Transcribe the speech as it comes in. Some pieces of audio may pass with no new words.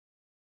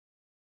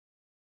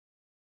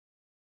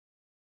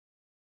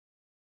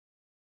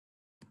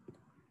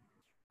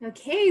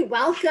Okay,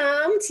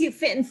 welcome to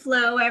Fit and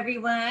Flow,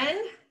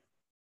 everyone.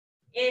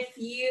 If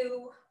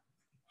you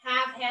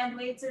have hand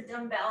weights or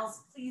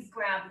dumbbells, please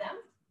grab them.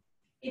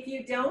 If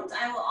you don't,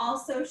 I will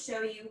also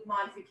show you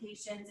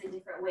modifications and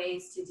different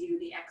ways to do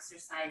the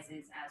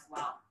exercises as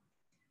well.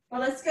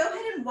 Well, let's go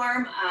ahead and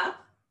warm up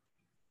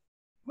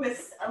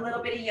with a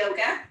little bit of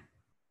yoga.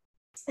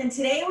 And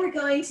today we're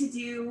going to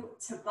do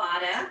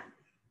Tabata.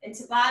 And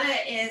Tabata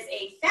is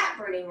a fat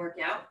burning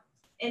workout,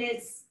 and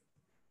it's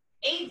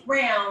 8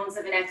 rounds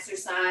of an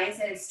exercise,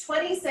 and it's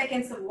 20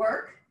 seconds of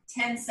work,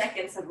 10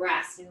 seconds of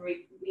rest, and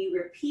we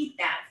repeat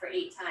that for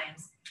 8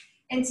 times.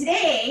 And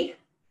today,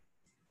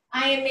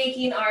 I am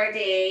making our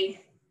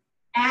day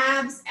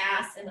abs,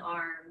 ass, and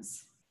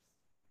arms.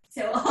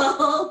 So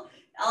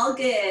all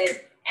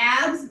good.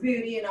 Abs,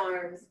 booty, and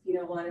arms, if you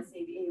don't want to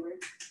say the A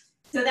word.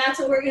 So that's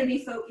what we're going to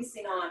be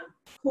focusing on.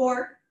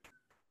 Core,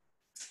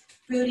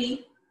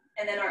 booty,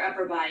 and then our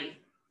upper body.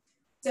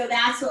 So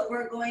that's what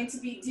we're going to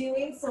be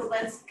doing. So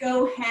let's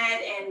go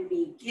ahead and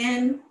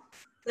begin.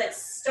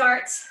 Let's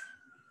start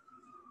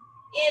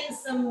in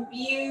some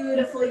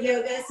beautiful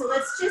yoga. So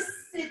let's just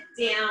sit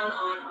down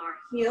on our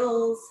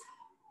heels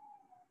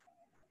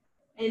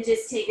and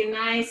just take a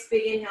nice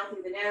big inhale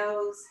through the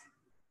nose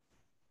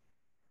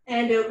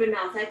and open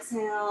mouth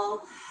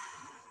exhale.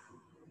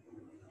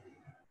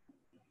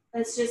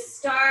 Let's just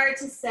start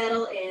to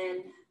settle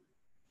in.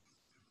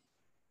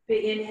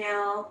 Big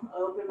inhale,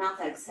 open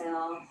mouth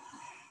exhale.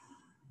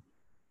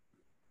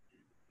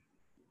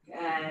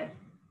 Good.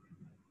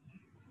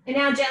 And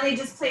now gently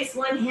just place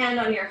one hand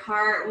on your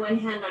heart, one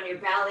hand on your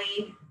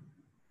belly,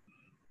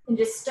 and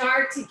just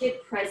start to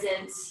get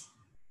present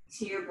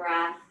to your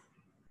breath.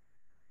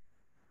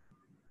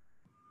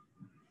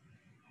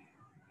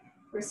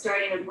 We're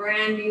starting a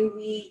brand new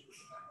week,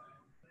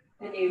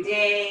 a new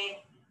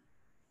day.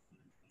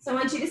 So I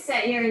want you to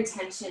set your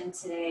intention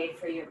today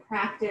for your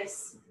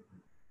practice.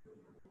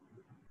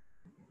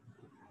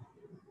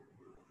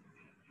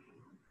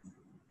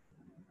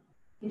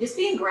 And just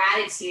being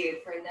gratitude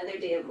for another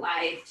day of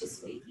life,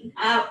 just waking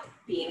up,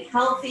 being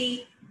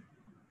healthy,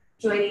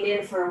 joining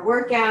in for a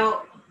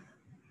workout.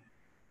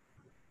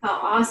 How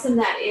awesome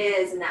that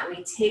is, and that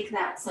we take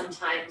that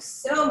sometimes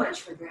so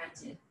much for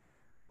granted.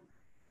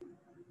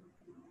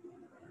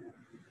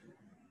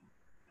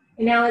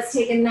 And now let's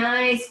take a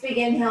nice big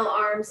inhale,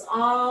 arms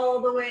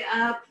all the way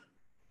up.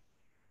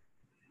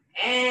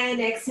 And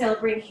exhale,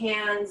 bring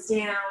hands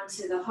down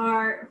to the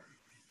heart.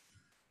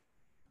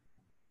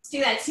 Do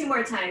that 2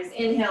 more times.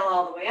 Inhale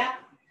all the way up.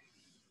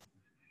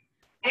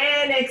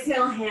 And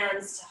exhale,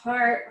 hands to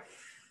heart.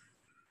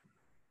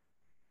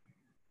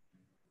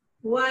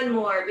 1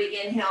 more. Big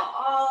inhale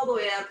all the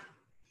way up.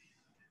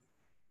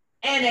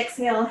 And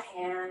exhale,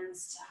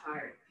 hands to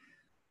heart.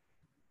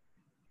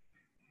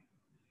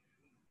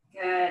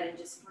 Good. And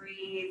just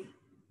breathe.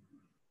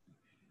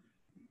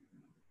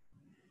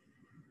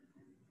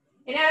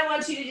 And now I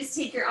want you to just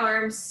take your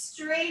arms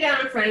straight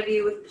out in front of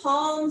you with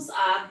palms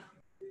up.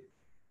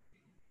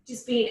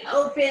 Just being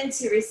open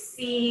to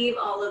receive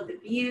all of the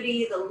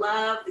beauty, the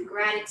love, the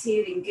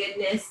gratitude, and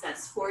goodness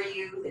that's for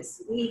you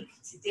this week,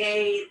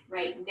 today,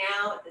 right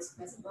now, at this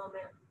present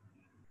moment.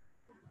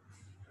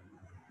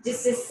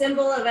 Just a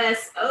symbol of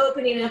us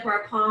opening up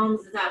our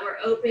palms is that we're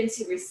open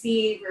to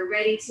receive, we're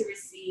ready to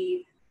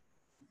receive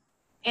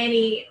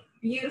any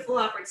beautiful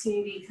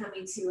opportunity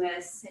coming to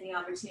us, any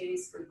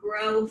opportunities for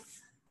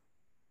growth,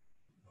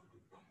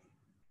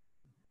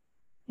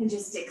 and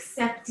just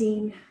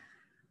accepting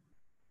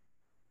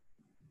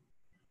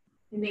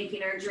and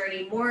making our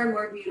journey more and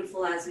more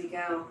beautiful as we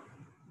go.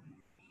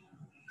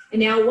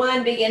 And now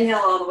 1 big inhale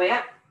all the way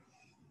up.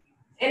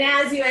 And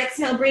as you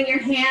exhale, bring your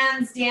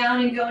hands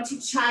down and go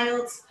into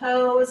child's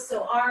pose.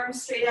 So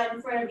arms straight out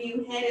in front of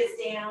you, head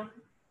is down.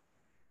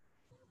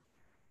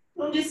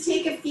 We'll just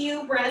take a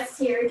few breaths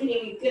here,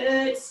 getting a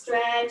good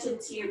stretch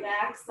into your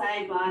back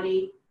side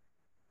body.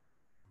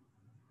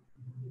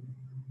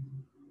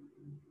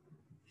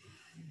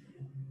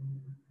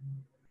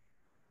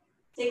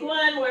 Take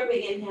 1 more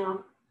big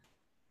inhale.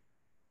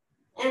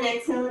 And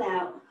exhale it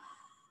out.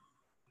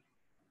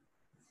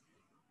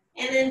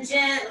 And then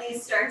gently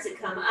start to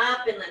come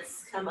up, and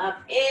let's come up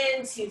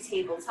into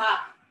tabletop.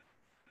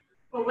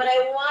 But what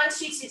I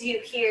want you to do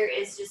here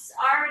is just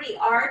already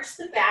arch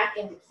the back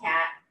into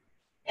cat,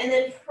 and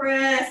then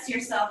press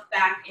yourself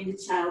back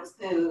into child's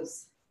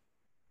pose.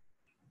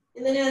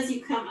 And then as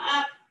you come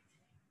up,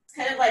 it's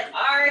kind of like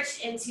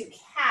arch into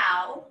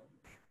cow,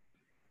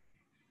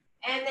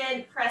 and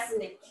then press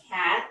into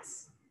cat.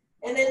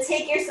 And then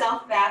take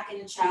yourself back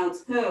into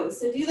child's pose.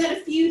 So do that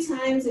a few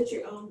times at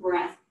your own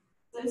breath.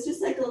 So it's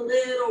just like a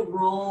little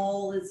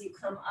roll as you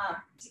come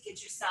up to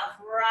get yourself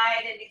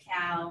right into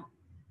cow.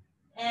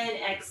 And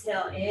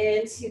exhale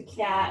into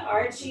cat,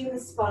 arching the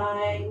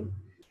spine.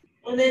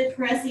 And then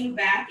pressing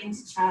back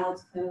into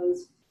child's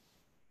pose.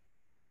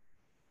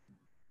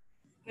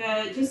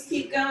 Good. Just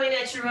keep going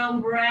at your own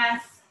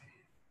breath.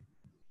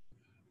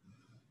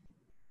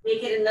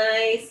 Make it a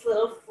nice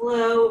little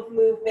flow of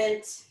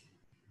movement.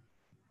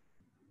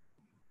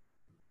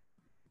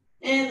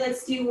 And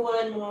let's do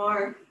one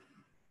more.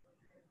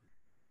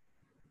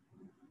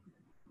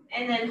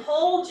 And then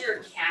hold your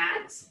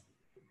cat.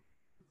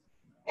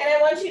 And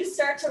I want you to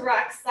start to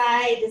rock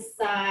side to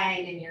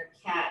side in your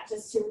cat,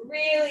 just to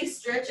really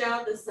stretch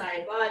out the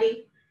side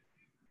body.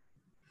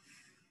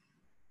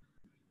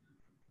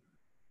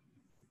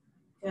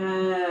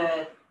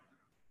 Good.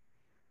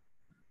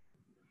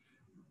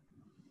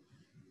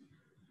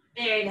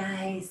 Very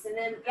nice. And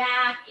then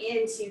back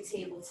into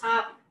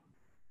tabletop.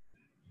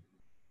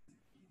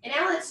 And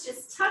now let's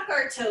just tuck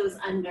our toes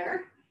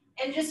under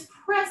and just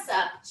press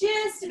up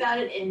just about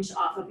an inch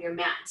off of your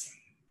mat.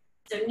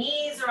 So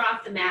knees are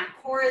off the mat,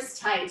 core is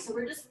tight. So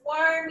we're just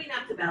warming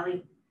up the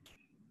belly.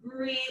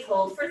 Breathe,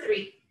 hold for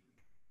 3,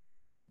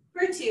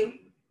 for 2,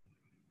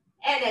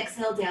 and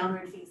exhale,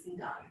 downward facing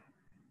dog.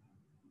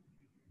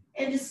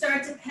 And just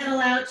start to pedal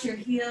out your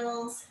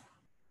heels.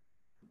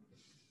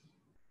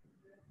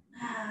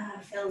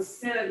 Feels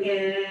so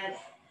good.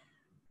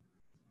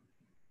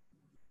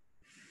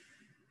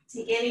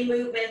 Take any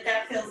movement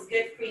that feels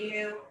good for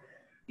you.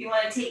 You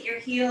want to take your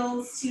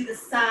heels to the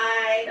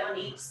side, on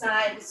each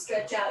side to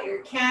stretch out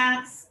your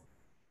calves.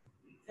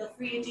 Feel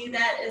free to do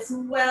that as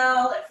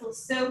well. It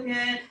feels so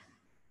good.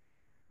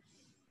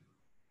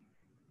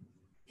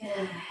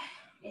 Good.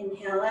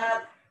 Inhale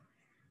up,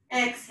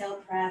 exhale,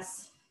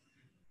 press.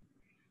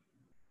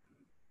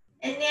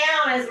 And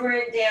now as we're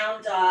in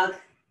down dog,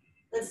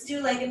 let's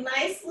do like a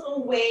nice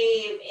little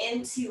wave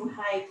into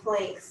high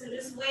plank. So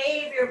just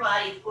wave your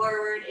body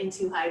forward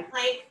into high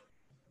plank.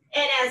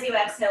 And as you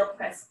exhale,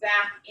 press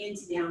back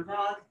into down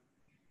dog.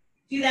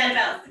 Do that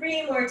about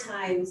 3 more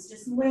times.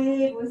 Just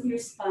wave with your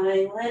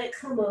spine, let it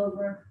come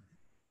over.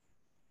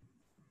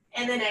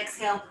 And then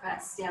exhale,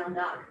 press down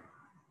dog.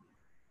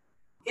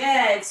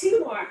 Good, 2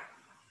 more.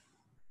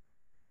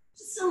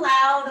 Just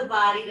allow the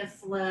body to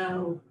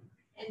flow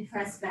and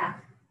press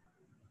back.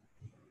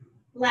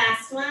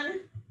 Last one.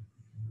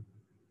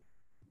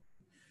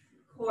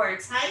 Core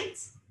tight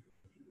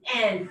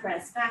and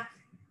press back.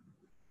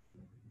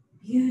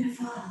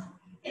 Beautiful.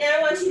 And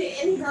I want you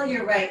to inhale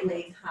your right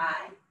leg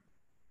high.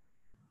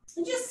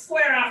 And just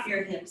square off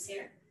your hips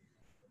here.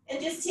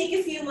 And just take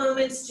a few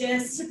moments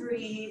just to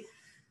breathe.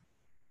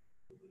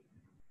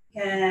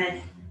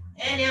 Good.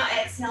 And now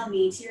exhale,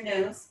 knee to your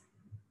nose.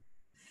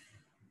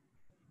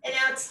 And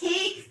now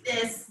take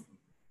this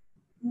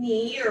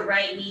knee, your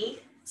right knee,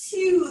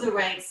 to the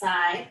right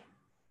side.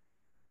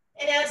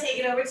 And now take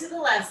it over to the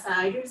left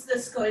side. You're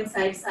just going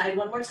side to side.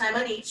 One more time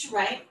on each,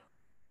 right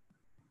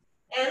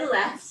and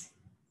left.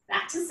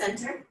 Back to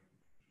center.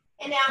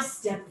 And now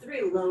step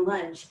through, low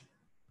lunge.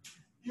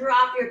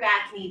 Drop your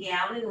back knee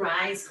down and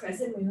rise,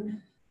 crescent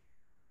moon.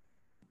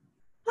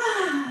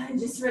 And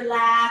just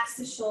relax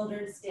the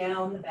shoulders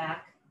down the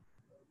back.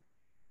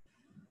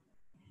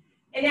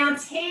 And now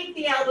take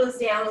the elbows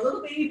down, a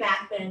little baby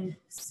back bend.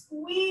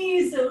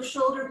 Squeeze those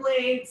shoulder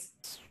blades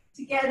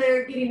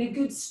together, getting a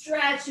good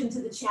stretch into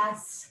the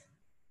chest.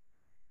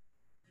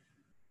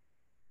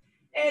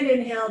 And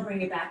inhale,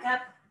 bring it back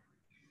up.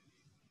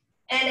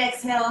 And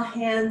exhale,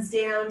 hands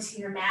down to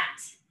your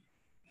mat.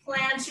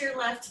 Plant your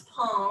left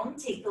palm,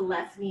 take the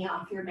left knee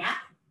off your mat.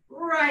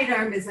 Right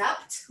arm is up,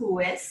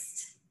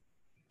 twist.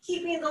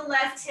 Keeping the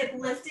left hip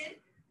lifted.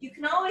 You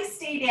can always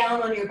stay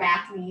down on your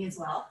back knee as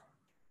well.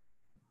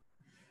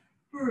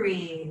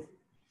 Breathe.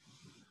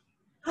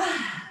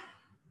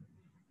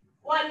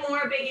 One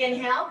more big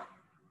inhale.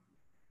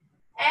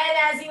 And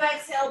as you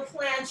exhale,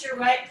 plant your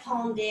right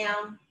palm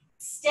down.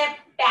 Step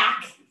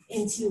back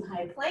into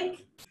high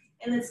plank.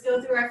 And let's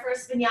go through our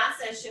first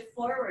vinyasa, shift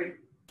forward.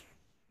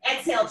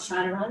 Exhale,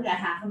 chaturanga,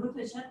 half of a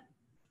push-up.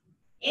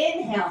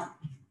 Inhale,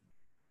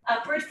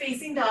 upward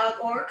facing dog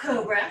or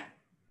cobra.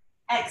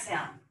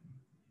 Exhale,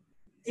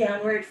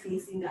 downward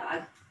facing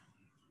dog.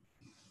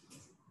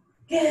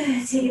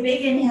 Good, take a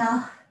big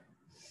inhale.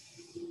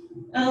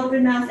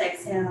 Open mouth,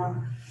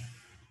 exhale.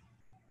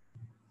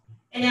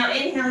 And now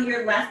inhale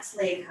your left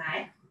leg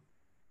high.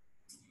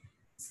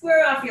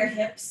 Square off your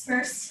hips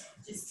first.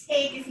 Just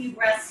take a few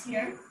breaths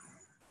here.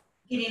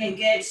 Getting a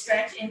good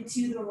stretch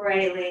into the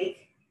right leg.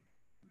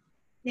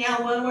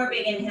 Now one more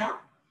big inhale.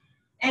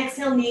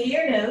 Exhale, knee to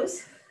your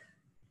nose.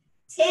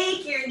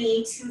 Take your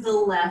knee to the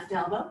left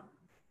elbow.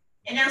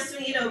 And now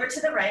swing it over to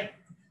the right.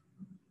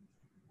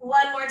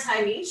 One more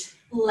time each.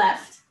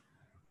 Left.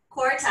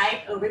 Core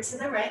tight, over to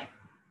the right.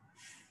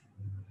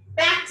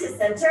 Back to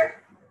center.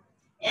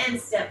 And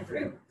step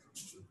through.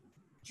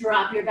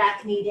 Drop your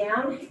back knee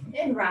down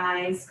and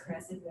rise,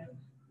 crescent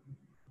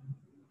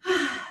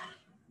moon.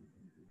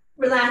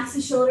 Relax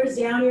the shoulders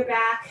down your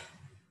back.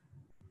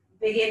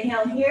 Big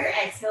inhale here,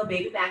 exhale,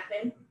 baby back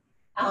bend.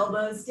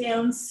 Elbows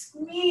down,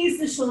 squeeze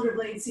the shoulder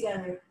blades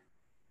together.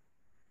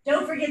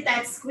 Don't forget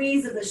that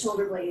squeeze of the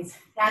shoulder blades.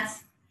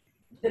 That's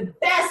the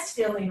best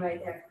feeling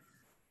right there.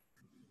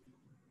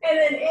 And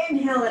then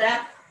inhale it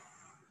up.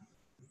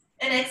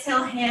 And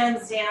exhale,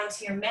 hands down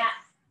to your mat.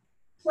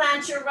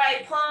 Plant your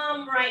right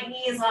palm, right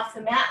knee is off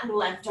the mat, and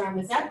left arm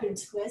is up and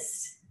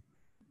twist.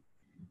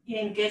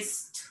 Getting a good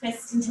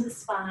twist into the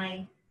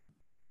spine.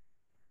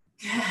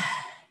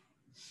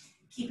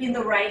 Keeping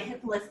the right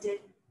hip lifted.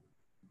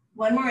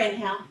 One more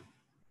inhale.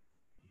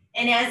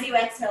 And as you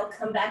exhale,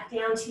 come back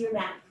down to your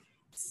mat.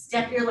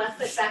 Step your left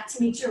foot back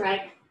to meet your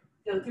right.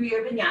 Go through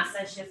your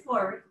vinyasa, shift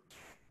forward.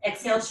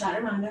 Exhale,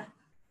 chaturanga.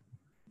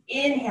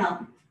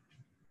 Inhale,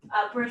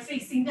 upward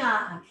facing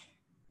dog.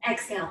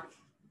 Exhale,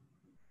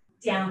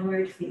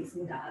 downward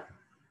facing dog.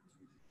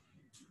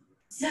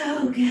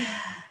 So good.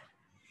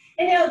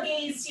 And now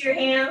gaze to your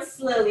hands.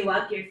 Slowly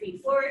walk your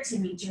feet forward to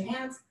meet your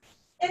hands.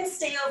 And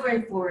stay over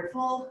in forward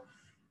fold.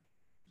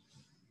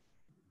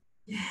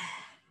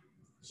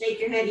 Shake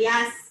your head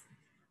yes.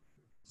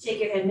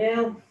 Shake your head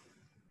no.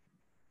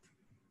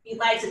 If you'd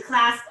like to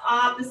clasp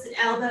opposite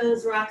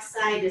elbows, rock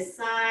side to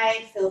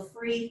side, feel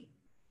free.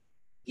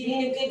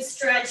 Getting a good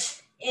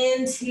stretch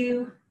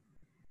into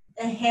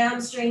the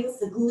hamstrings,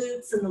 the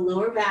glutes, and the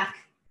lower back.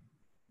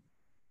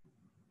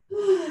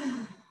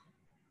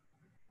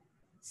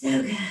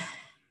 So good.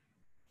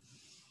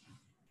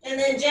 And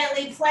then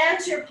gently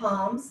plant your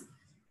palms.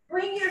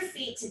 Bring your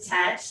feet to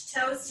touch,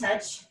 toes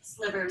touch,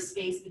 sliver of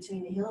space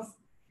between the heels.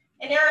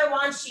 And now I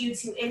want you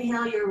to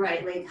inhale your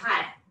right leg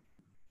high.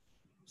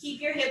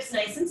 Keep your hips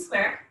nice and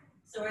square,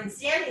 so we're in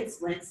standing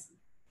splits.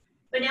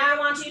 But now I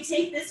want you to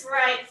take this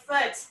right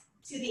foot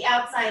to the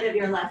outside of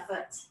your left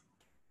foot.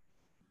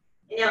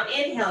 And now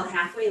inhale,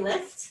 halfway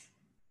lift.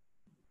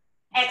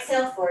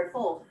 Exhale, forward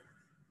fold.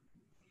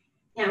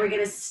 Now we're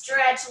gonna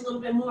stretch a little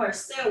bit more.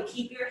 So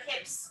keep your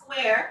hips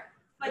square,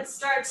 but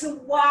start to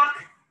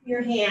walk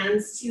your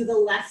hands to the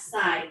left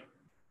side,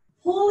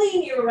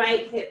 pulling your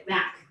right hip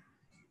back.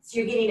 So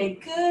you're getting a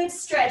good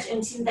stretch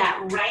into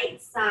that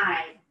right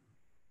side.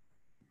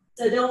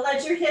 So don't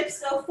let your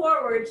hips go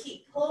forward.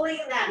 Keep pulling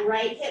that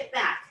right hip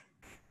back.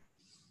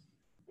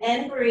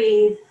 And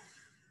breathe.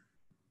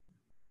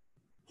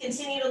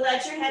 Continue to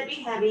let your head be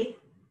heavy.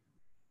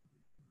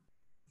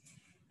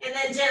 And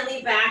then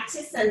gently back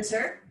to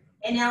center.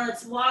 And now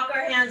let's walk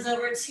our hands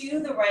over to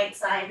the right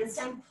side. This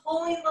time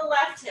pulling the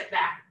left hip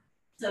back.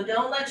 So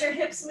don't let your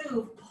hips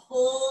move.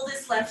 Pull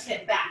this left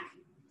hip back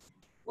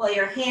while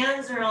your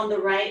hands are on the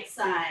right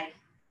side.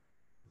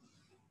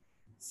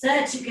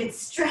 Such a good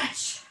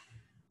stretch.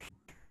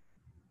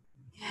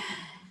 Good.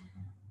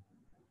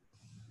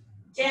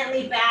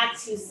 Gently back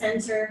to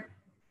center.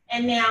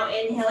 And now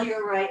inhale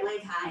your right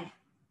leg high.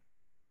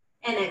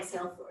 And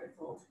exhale, forward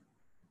fold.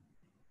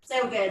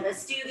 So good.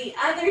 Let's do the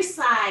other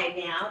side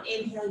now.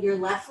 Inhale your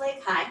left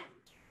leg high.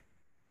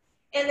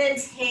 And then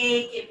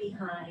take it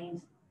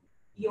behind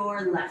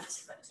your left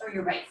foot, or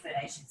your right foot,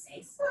 I should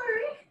say.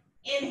 Sorry.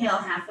 Inhale,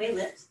 halfway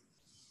lift.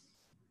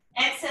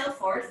 Exhale,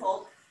 forward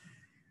fold.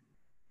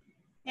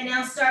 And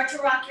now start to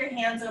rock your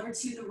hands over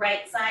to the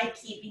right side,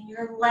 keeping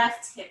your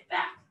left hip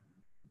back.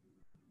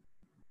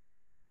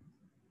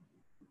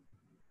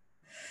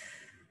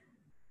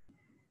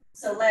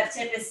 So left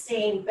hip is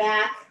staying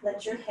back.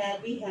 Let your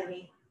head be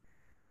heavy.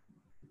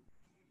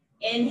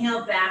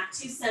 Inhale, back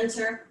to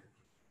center.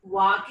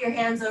 Walk your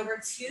hands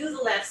over to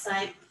the left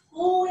side,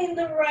 pulling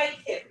the right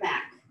hip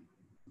back.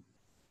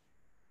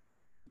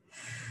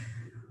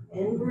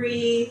 And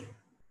breathe.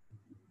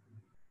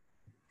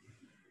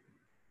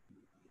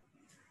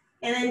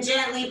 And then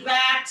gently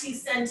back to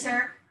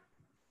center.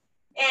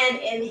 And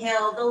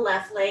inhale the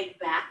left leg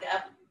back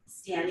up,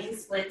 standing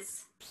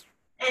splits.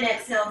 And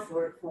exhale,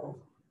 forward fold.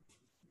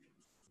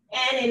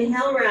 And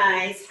inhale,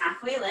 rise,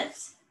 halfway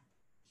lift.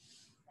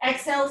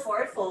 Exhale,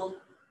 forward fold.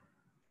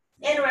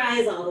 And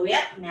rise all the way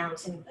up,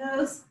 mountain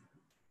pose.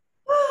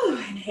 Woo,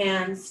 and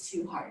hands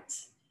to heart.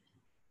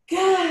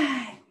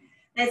 Good.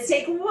 Let's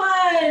take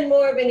one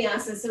more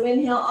vinyasa. So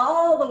inhale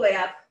all the way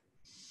up.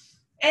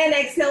 And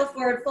exhale,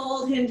 forward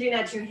fold, hinging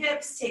at your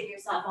hips. Take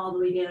yourself all the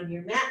way down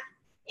your mat.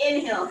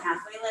 Inhale,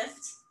 halfway lift.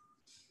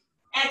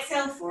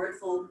 Exhale, forward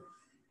fold.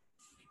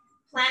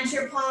 Plant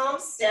your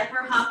palms, step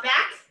or hop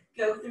back.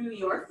 Go through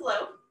your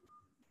flow.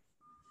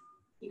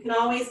 You can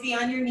always be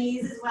on your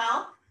knees as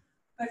well.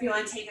 Or if you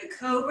want to take a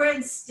cobra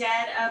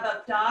instead of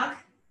up dog,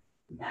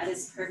 that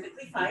is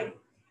perfectly fine.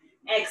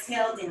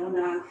 Exhale, down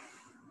dog.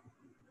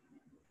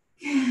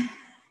 And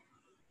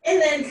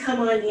then come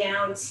on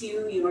down to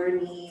your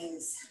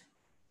knees.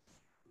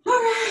 All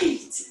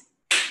right.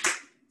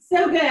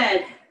 So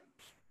good.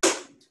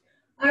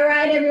 All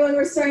right, everyone,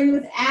 we're starting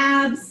with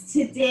abs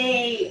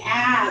today.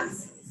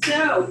 Abs.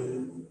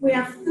 So we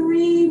have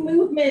 3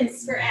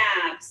 movements for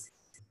abs.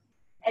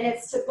 And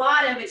it's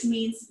Tabata, which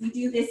means we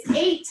do this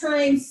 8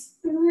 times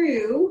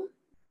through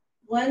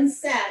one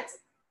set,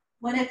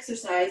 one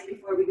exercise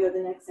before we go to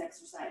the next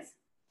exercise.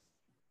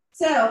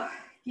 So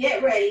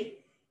get ready.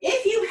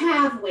 If you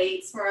have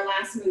weights for our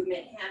last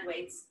movement, hand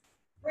weights,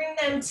 bring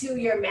them to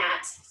your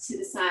mat to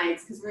the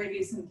sides because we're going to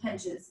do some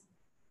punches.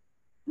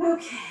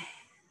 Okay.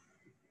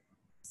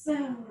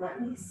 So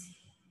let me see.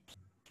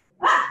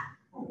 Ah!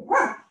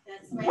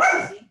 That's my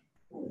Tiffy.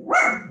 All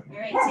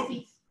right,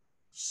 Tiffy.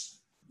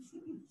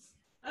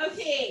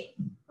 Okay,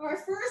 our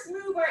first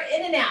move are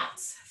in and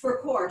outs for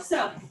core.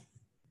 So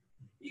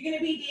you're going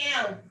to be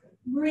down.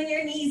 Bring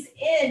your knees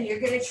in. You're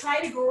going to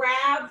try to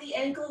grab the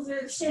ankles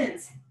or the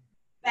shins.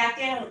 Back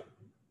down.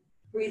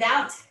 Breathe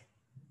out.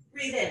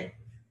 breathe in.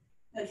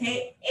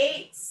 Okay,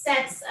 8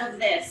 sets of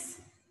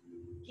this.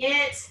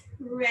 Get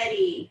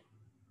ready.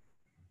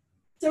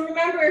 So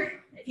remember,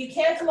 if you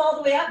can't come all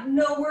the way up,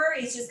 no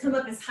worries. Just come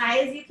up as high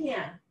as you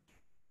can.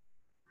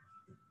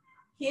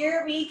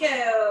 Here we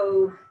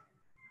go.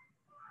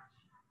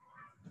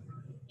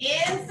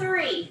 In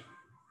 3,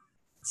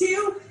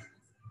 2,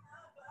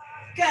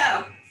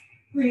 go.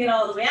 Bring it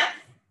all the way up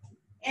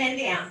and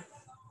down.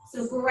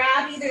 So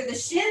grab either the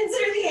shins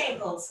or the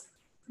ankles.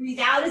 Breathe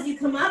out as you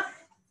come up.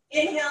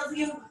 Inhale as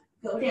you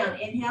go down.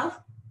 Inhale,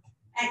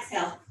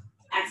 exhale.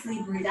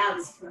 Actually, breathe out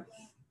as you come up.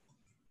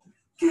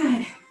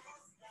 Good.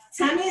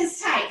 Tummy is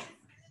tight.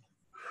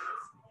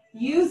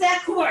 Use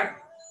that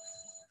core.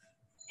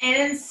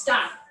 And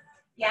stop.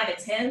 You have a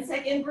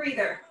 10-second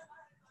breather.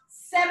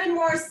 7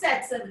 more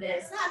sets of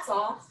this, that's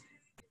all.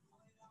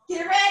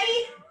 Get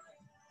ready.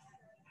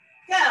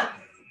 Go.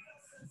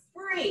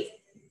 Breathe.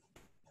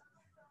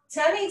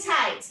 Tummy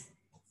tight.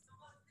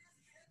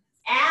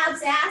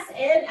 Abs, ass,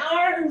 and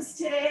arms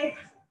today.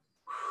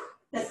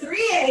 The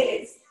 3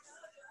 A's.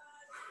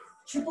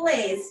 Triple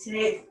A's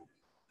today.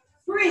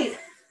 Breathe.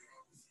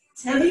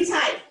 Tummy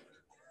tight.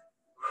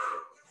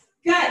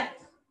 Good.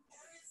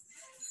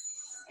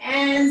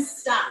 And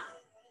stop.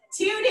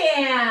 2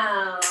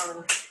 down.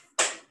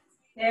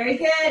 Very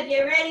good.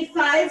 Get ready.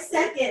 5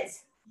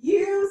 seconds.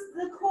 Use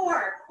the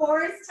core.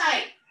 Core is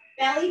tight.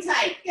 Belly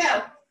tight.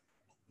 Go.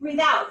 Breathe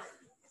out.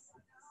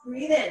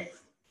 Breathe in.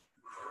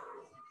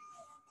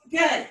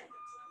 Good.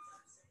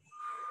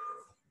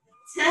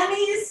 Tummy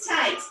is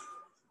tight.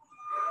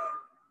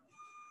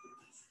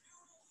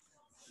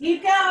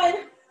 Keep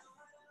going.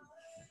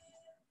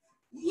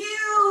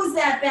 Use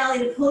that belly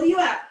to pull you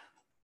up.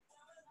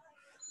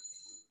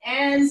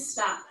 And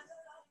stop.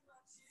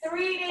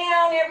 3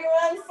 down,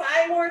 everyone.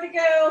 5 more to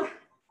go.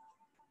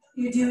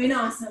 You're doing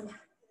awesome.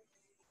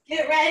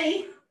 Get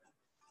ready.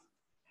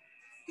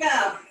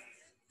 Go.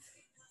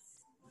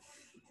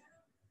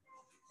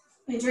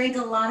 I drank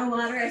a lot of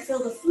water. I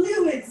feel the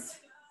fluids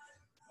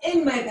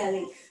in my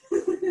belly.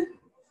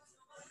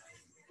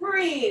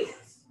 Breathe.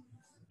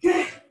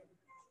 Good.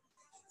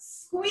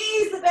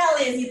 Squeeze the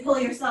belly as you pull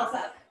yourself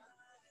up.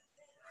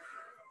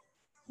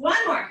 1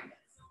 more.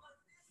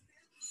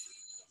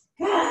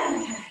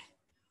 Good.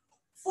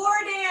 4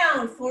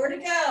 down, 4 to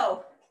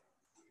go.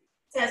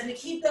 So as we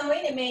keep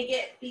going, it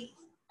may be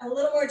a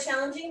little more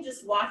challenging.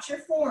 Just watch your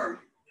form.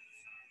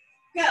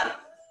 Go.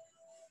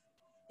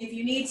 If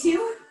you need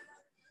to,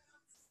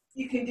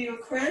 you can do a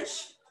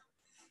crunch.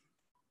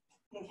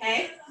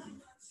 Okay?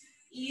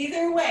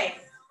 Either way.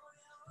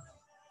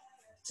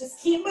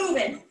 Just keep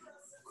moving.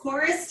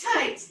 Core is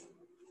tight.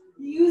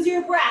 Use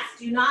your breath.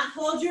 Do not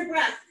hold your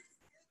breath.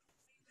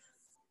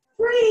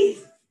 Breathe.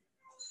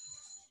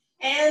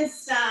 And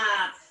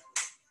stop.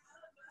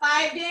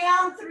 5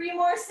 down, 3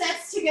 more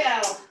sets to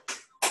go.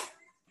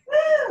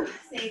 Woo!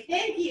 Say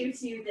thank you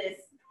to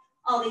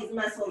all these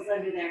muscles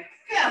under there.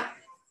 Go.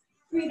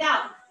 Breathe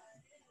out.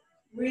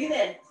 Breathe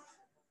in.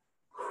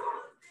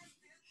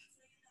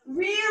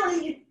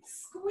 Really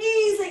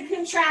squeeze and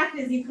contract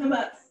as you come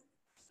up.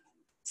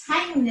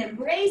 Tighten,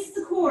 embrace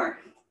the core.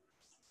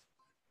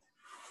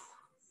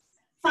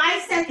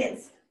 5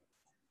 seconds.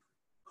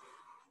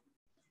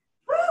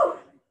 Woo!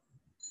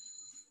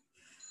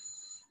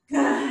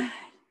 Good.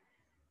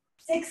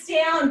 6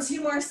 down,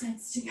 2 more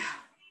sets to go.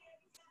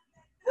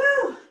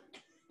 Woo!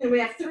 And we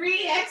have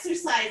 3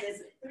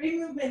 exercises, 3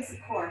 movements of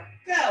core.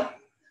 Go.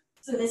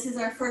 So this is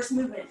our first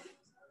movement.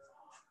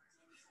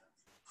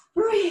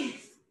 Breathe.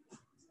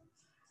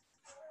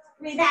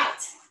 Breathe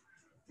out.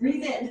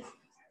 Breathe in.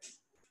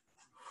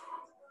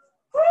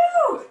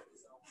 Woo!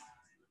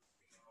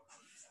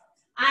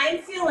 I'm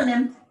feeling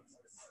him.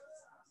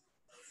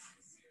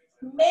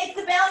 Make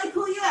the belly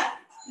pull you up.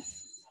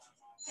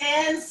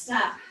 And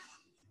stop.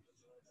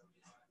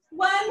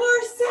 1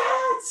 more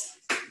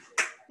set.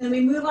 Then we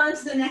move on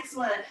to the next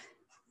one.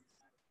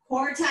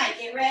 Core tight.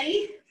 Get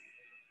ready.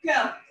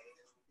 Go.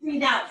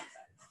 Breathe out.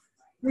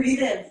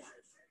 Breathe in.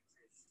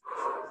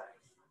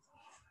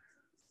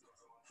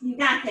 You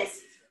got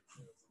this.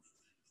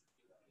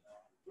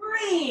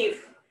 Breathe.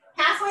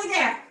 Halfway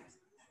there.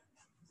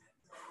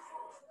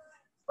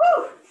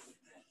 Woo.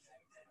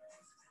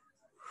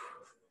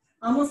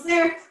 Almost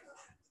there.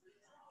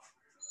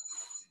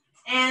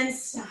 And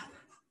stop.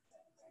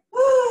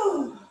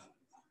 Woo.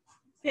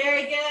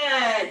 Very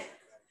good.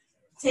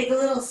 Take a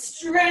little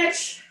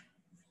stretch.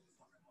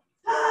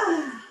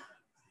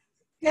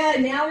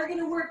 Good. Now we're going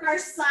to work our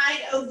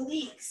side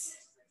obliques.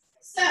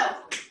 So,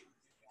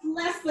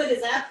 left foot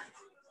is up.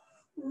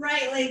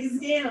 Right leg is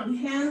down.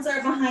 Hands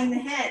are behind the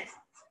head.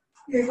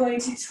 You're going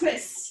to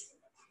twist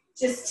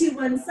just to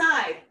one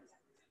side.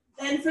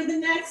 Then for the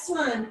next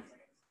one,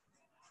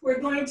 we're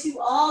going to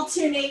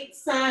alternate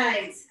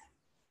sides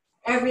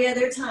every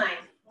other time,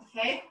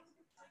 okay?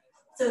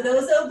 So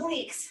those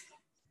obliques.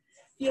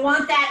 If you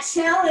want that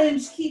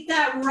challenge, keep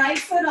that right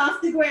foot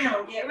off the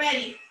ground. Get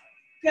ready.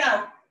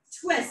 Go.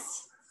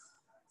 Twist.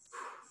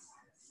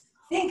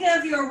 Think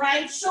of your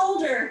right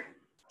shoulder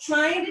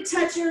trying to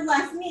touch your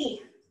left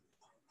knee.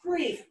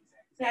 Breathe.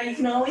 Now you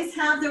can always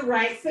have the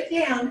right foot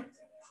down.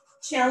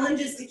 Challenge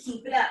is to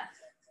keep it up.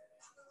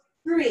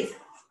 Breathe.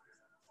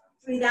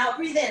 Breathe out,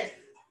 breathe in.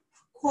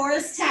 Core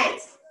is tight.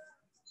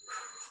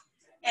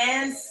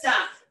 And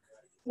stop.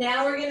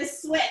 Now we're gonna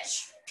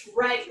switch.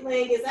 Right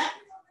leg is up,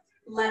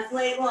 left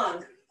leg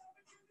long.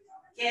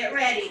 Get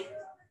ready.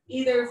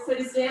 Either foot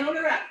is down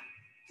or up.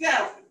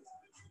 Go.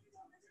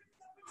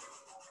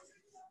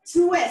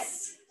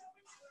 Twist.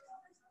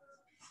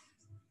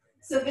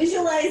 So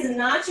visualize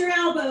not your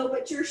elbow,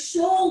 but your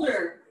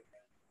shoulder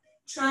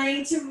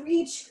trying to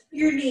reach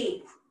your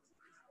knee.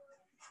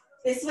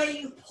 This way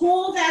you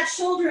pull that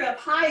shoulder up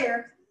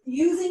higher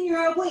using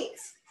your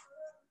obliques.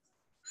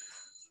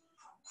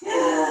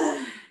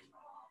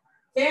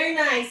 Very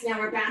nice. Now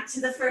we're back to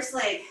the first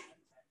leg.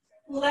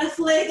 Left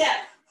leg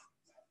up.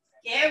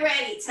 Get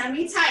ready.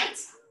 Tummy tight.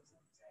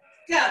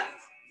 Go.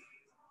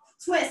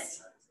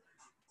 Twist.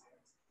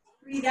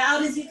 Breathe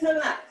out as you come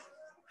up.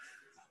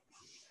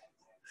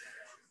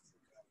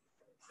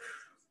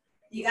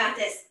 You got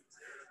this.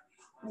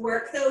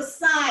 Work those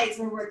sides.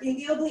 We're working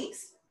the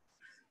obliques.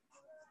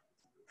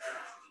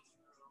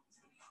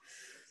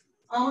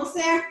 Almost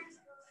there.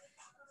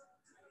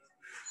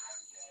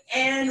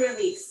 And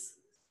release.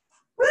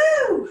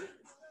 Woo!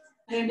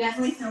 I'm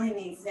definitely feeling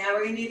these. Now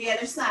we're going to do the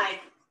other side.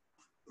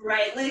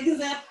 Right leg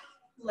is up,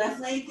 left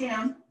leg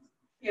down.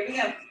 Here we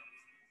go.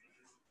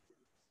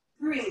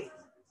 Breathe.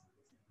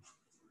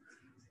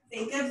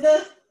 Think of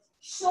the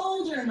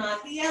shoulder,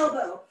 not the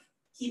elbow.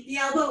 Keep the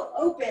elbow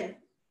open.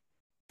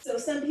 So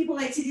some people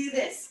like to do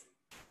this.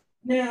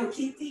 No,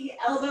 keep the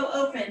elbow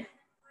open.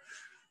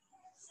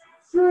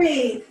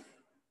 Breathe.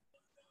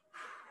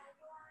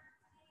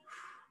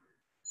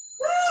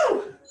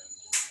 Woo!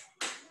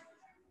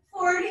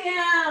 4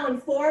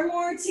 down, 4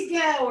 more to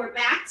go. We're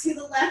back to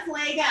the left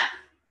leg up.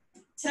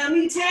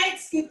 Tummy tight,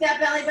 scoop that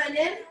belly button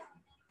in.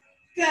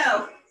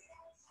 Go.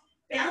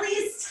 Belly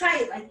is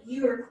tight, like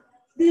you're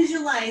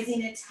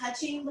visualizing it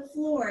touching the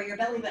floor, your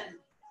belly button.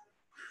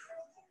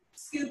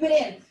 Scoop it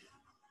in.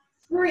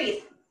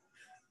 Breathe.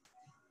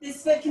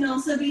 This foot can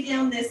also be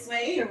down this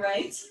way, you're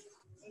right.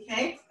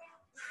 Okay?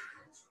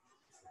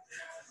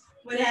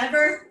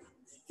 Whatever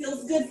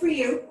feels good for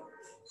you,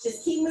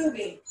 just keep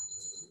moving.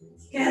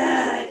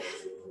 Good.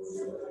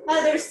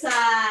 Other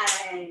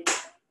side.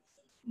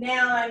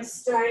 Now I'm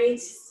starting to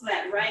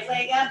sweat. Right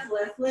leg up,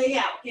 left leg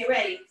out. Get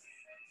ready.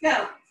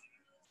 Go.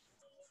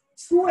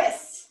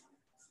 Twist.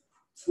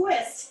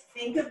 Twist.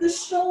 Think of the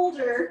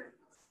shoulder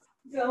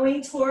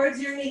going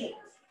towards your knee.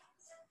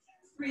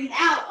 Breathe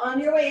out on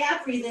your way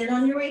up. Breathe in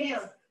on your way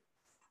down.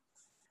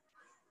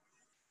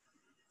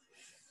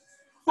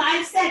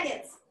 5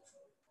 seconds.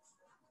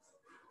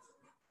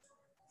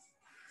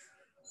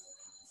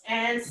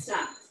 And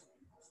stop.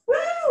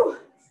 Woo!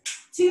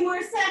 2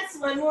 more sets,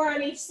 1 more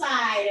on each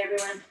side,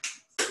 everyone.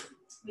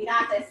 We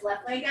got this.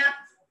 Left leg up,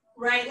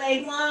 right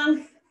leg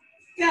long.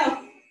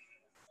 Go.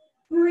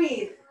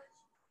 Breathe.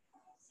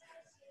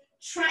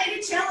 Try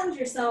to challenge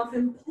yourself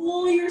and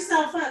pull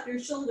yourself up, your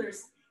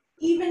shoulders,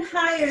 even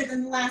higher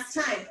than the last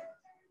time.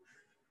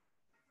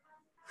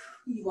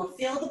 You will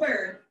feel the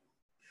burn.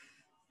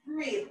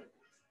 Breathe.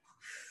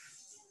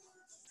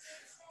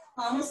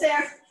 Almost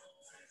there.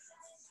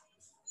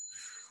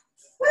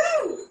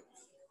 Woo!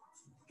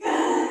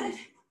 Good.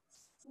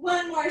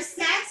 1 more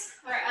set,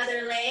 our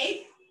other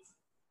leg.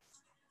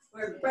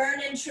 We're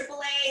burning triple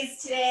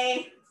A's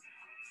today.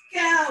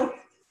 Go.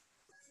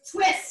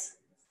 Twist.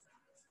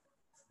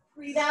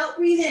 Breathe out,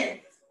 breathe in.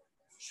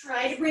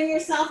 Try to bring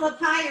yourself up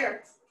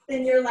higher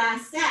than your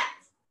last set.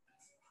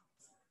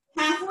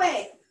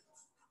 Halfway.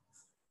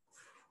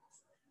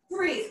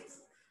 Breathe.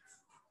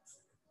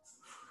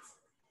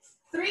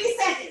 3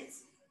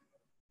 seconds.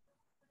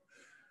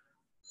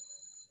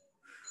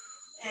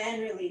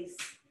 And release.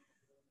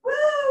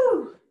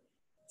 Woo!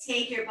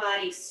 Take your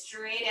body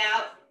straight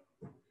out.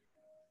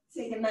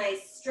 Take a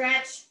nice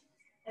stretch.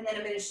 And then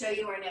I'm going to show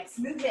you our next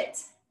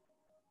movement.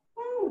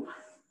 Woo!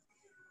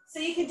 So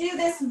you can do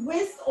this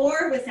with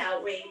or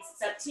without weights.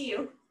 It's up to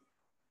you.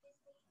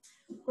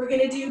 We're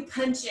going to do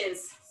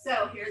punches.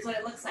 So here's what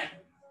it looks like.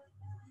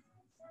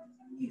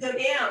 You go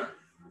down,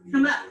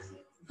 come up,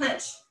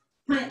 punch,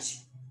 punch,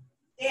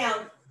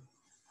 down,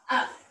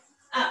 up,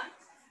 up.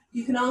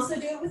 You can also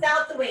do it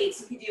without the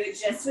weights. You can do it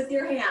just with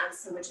your hands,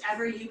 so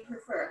whichever you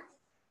prefer.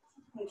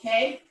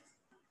 Okay?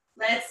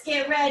 Let's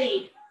get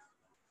ready.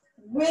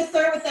 With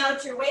or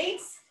without your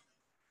weights.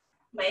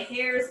 My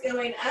hair is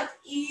going up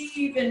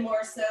even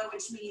more so,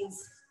 which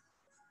means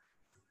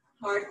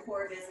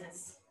hardcore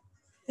business.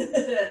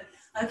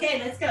 Okay,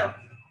 let's go.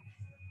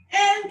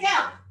 And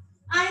go.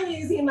 I'm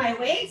using my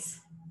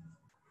weights.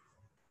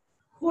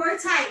 Core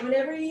tight.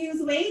 Whenever you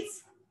use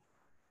weights,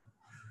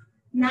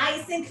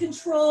 nice and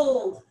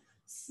controlled.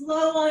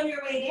 Slow on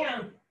your way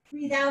down.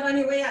 Breathe out on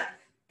your way up.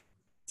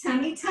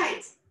 Tummy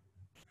tight.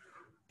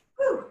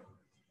 Whew.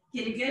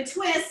 Get a good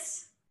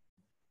twist.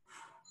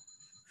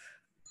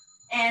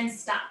 And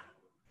stop.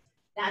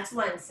 That's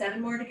 1.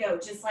 7 more to go,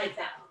 just like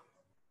that.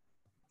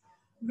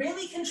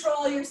 Really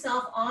control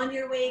yourself on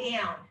your way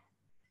down.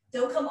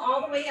 Don't come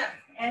all the way up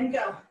and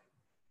go.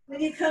 When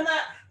you come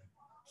up,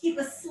 keep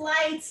a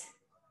slight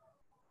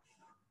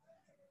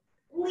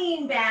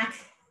lean back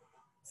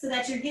so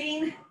that you're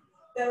getting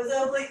those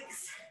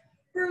obliques.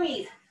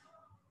 Breathe.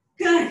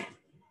 Good.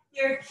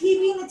 You're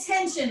keeping the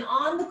tension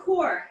on the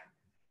core.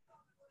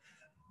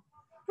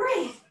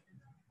 Breathe.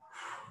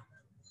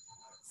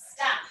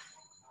 Stop.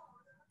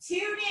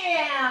 2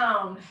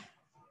 down.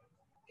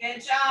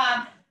 Good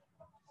job.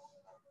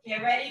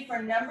 Get ready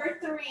for number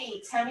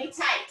 3, tummy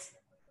tight.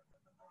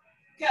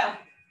 Go.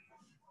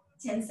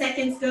 10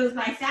 seconds goes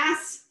by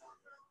fast.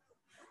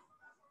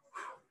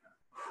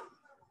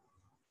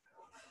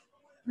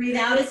 Breathe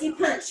out as you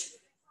punch.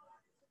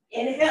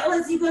 Inhale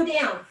as you go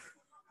down.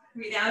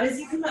 Breathe out as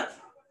you come up.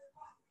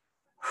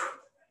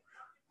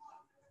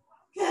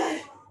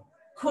 Good.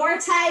 Core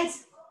tight.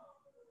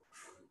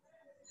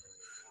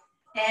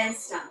 And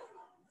stop.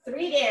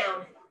 3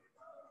 down.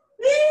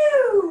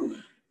 Woo!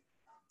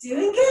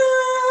 Doing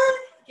good.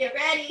 Get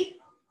ready.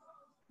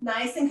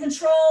 Nice and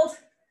controlled.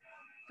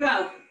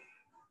 Go.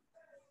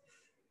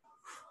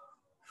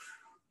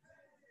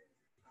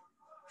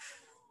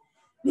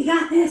 We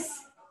got this.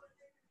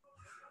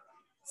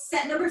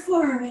 Set number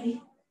 4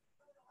 already.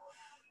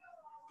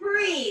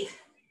 Breathe.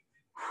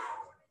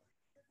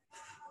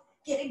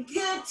 Get a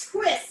good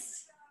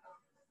twist.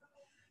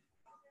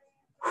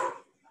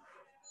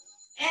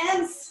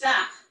 And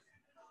stop.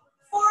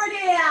 4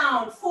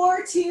 down,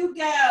 4 to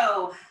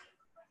go.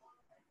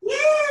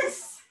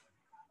 Yes.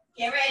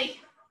 Get ready.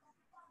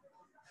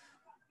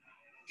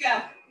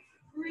 Go.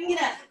 Bring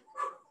it up.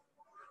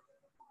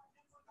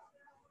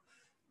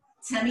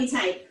 Tummy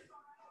tight.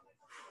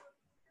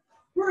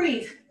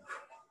 Breathe.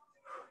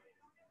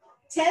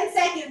 10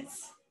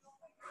 seconds.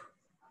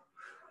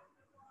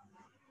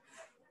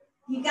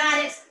 You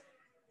got it.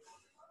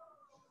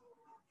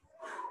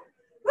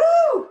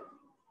 Woo!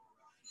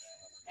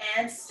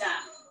 And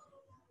stop.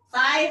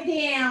 5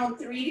 down,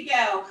 3 to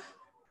go.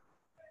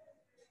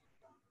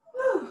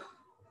 Woo.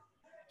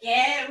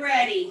 Get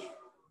ready.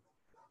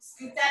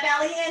 Scoop that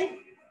belly in.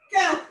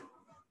 Go.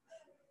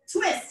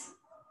 Twist.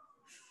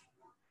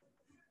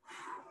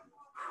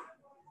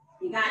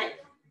 You got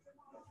it.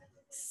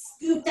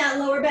 Scoop that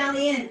lower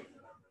belly in.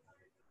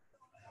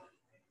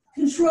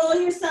 Control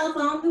yourself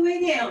on the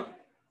way down.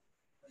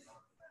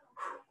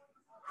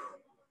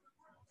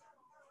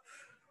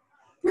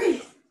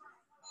 Breathe.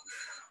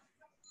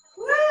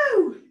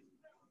 Woo!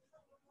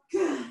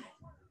 Good.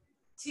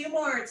 2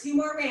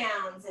 more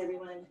rounds,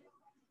 everyone.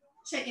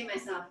 Checking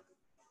myself.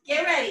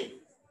 Get ready.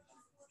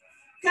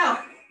 Go.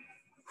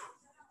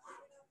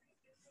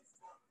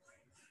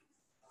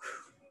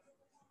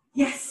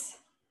 Yes.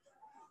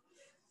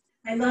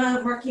 I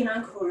love working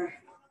on core.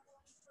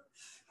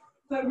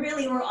 But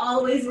really, we're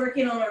always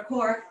working on our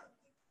core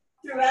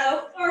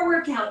throughout our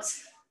workout.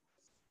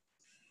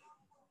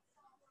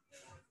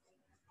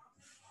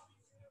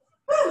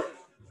 Woo.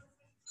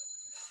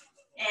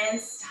 And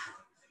stop.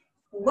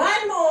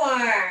 1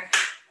 more.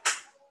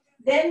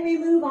 Then we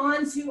move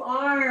on to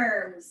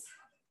arms.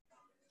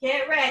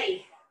 Get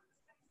ready.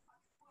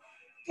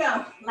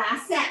 Go.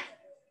 Last set.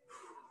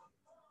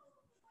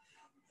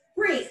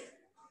 Breathe.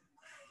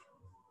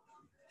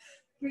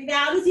 Breathe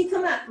out as you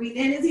come up. Breathe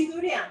in as you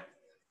go down.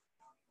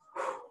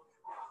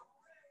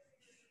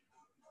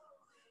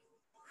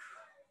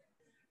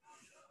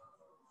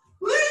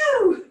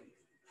 Woo!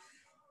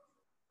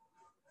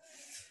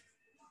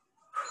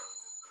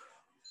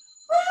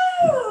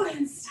 Woo!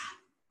 And stop.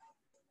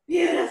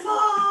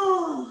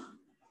 Beautiful.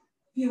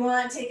 If you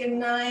want, take a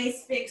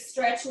nice big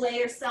stretch, lay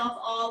yourself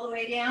all the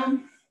way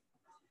down.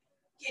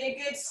 Get a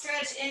good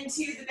stretch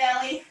into the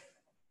belly.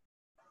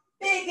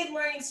 Big good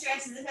morning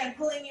stretch as if I'm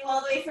pulling you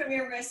all the way from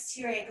your wrists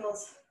to your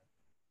ankles.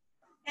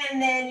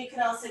 And then you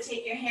can also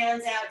take your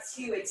hands out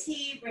to a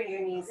T, bring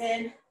your knees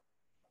in,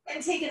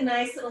 and take a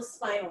nice little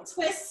spinal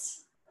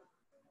twist.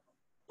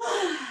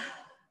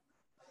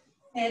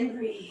 And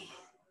breathe.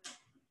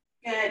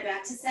 Good,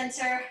 back to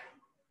center.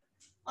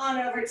 On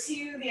over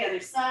to the other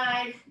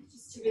side,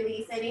 just to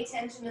release any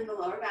tension in the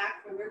lower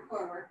back from your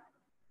core work.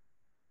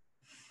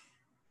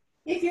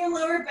 If your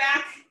lower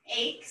back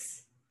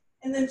aches,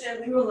 and then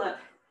gently roll up.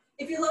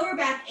 If your lower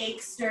back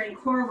aches during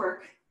core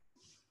work,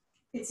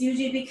 it's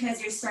usually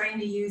because you're starting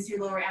to use your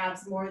lower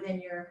abs more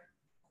than your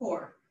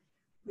core,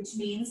 which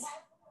means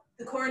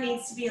the core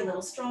needs to be a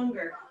little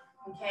stronger,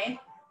 okay?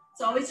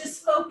 So always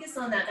just focus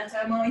on that. That's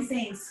what I'm always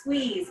saying.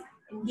 Squeeze,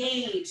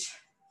 engage.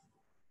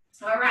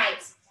 All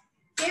right,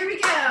 here we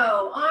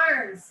go.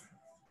 Arms.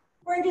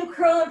 We're gonna do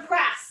curl and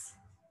press.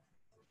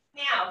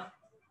 Now,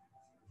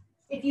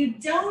 if you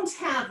don't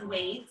have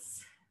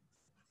weights,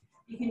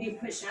 you can do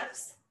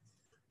push-ups.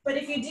 But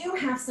if you do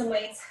have some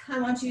weights, I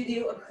want you to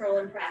do a curl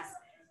and press.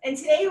 And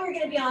today we're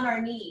gonna be on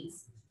our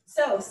knees.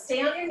 So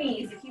stay on your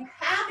knees. If you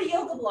have a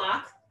yoga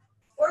block,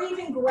 or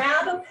even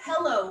grab a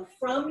pillow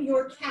from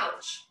your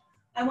couch,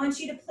 I want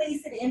you to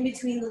place it in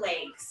between the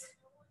legs.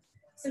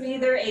 So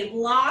either a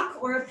block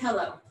or a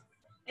pillow.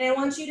 And I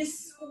want you to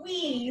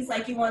squeeze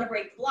like you want to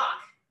break the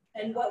block.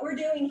 And what we're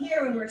doing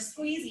here when we're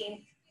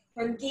squeezing,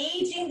 We're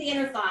engaging the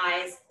inner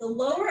thighs, the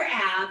lower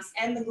abs,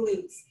 and the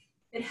glutes.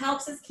 It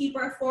helps us keep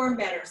our form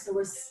better, so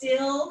we're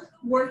still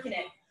working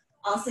it.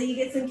 Also, you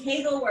get some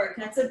Kegel work.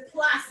 That's a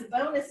plus, a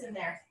bonus in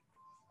there.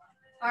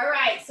 All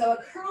right, so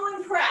a curl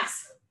and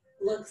press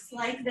looks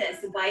like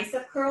this. A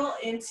bicep curl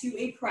into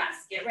a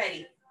press. Get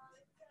ready.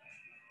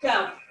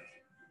 Go.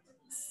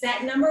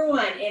 Set number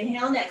one,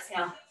 inhale and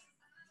exhale.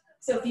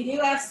 So if you do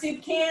have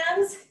soup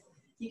cans,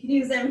 you can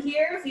use them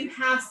here. If you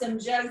have some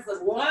jugs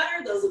of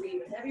water, those will be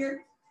even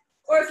heavier.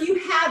 Or if you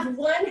have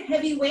one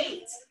heavy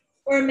weight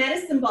or a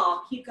medicine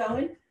ball, keep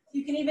going.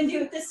 You can even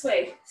do it this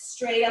way,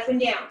 straight up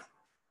and down.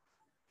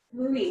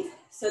 Breathe.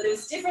 So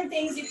there's different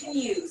things you can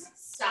use.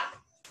 Stop.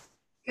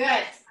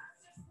 Good.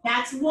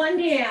 That's one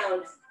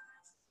down.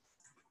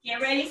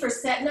 Get ready for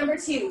set number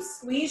two.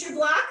 Squeeze your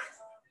block.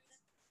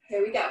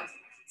 Here we go.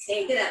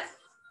 Take it up.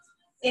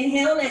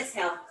 Inhale and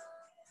exhale.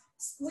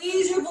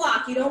 Squeeze your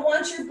block. You don't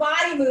want your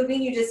body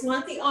moving. You just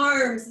want the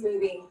arms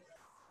moving.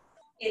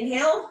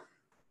 Inhale.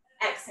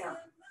 Exhale.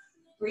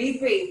 Breathe,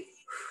 breathe.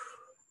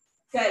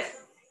 Good.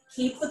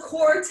 Keep the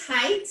core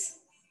tight.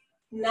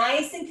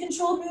 Nice and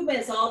controlled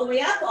movements all the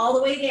way up, all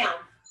the way down.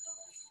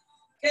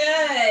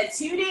 Good.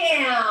 Two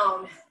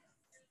down.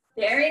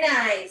 Very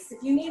nice.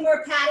 If you need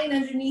more padding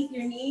underneath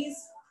your knees,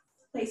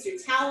 place your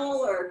towel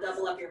or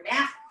double up your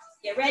mat.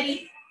 Get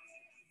ready.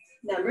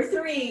 Number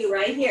three,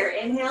 right here.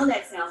 Inhale and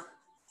exhale.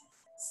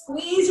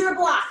 Squeeze your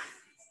block.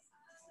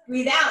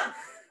 Breathe out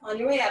on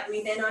your way up.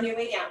 Breathe in on your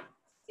way down.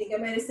 I think I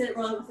might have said it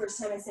wrong the first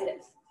time I said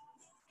it.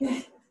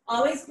 Good.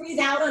 Always breathe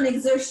out on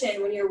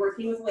exertion when you're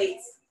working with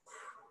weights.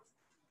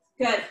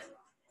 Good.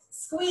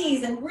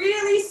 Squeeze and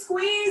really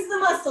squeeze the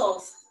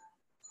muscles.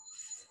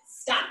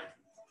 Stop.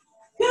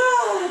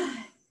 Good.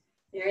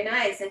 Very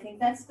nice. I think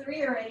that's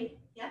three already.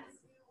 Yep.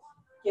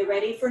 Get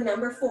ready for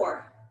number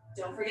four.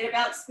 Don't forget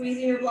about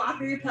squeezing your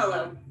block or your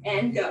pillow.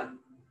 And go.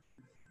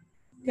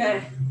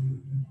 Good.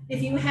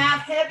 If you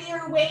have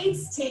heavier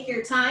weights, take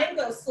your time,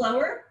 go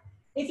slower.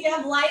 If you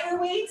have lighter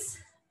weights,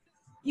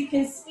 you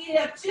can speed it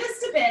up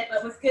just a bit,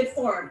 but with good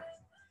form.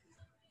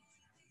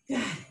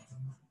 Good.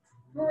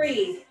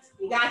 Breathe.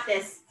 You got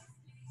this.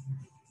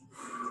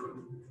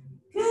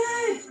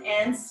 Good.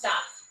 And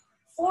stop.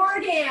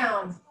 Four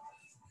down.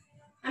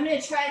 I'm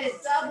going to try to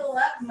double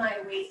up my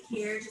weight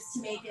here just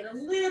to make it a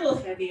little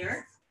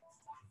heavier.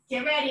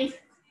 Get ready.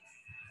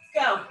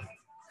 Go.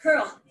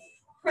 Curl.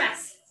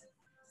 Press.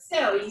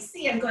 So you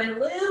see I'm going a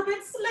little bit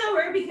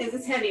slower because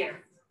it's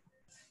heavier.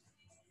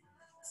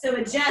 So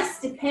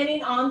adjust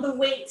depending on the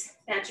weight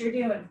that you're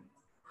doing.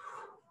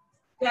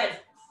 Good.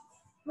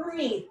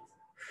 Breathe.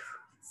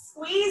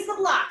 Squeeze the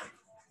block.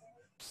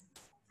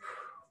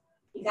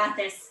 You got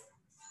this.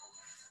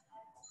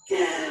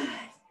 Good.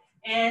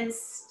 And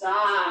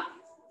stop.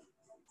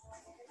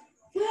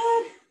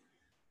 Good.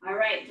 All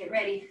right, get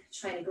ready.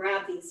 Trying to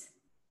grab these.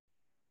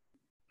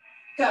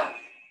 Go.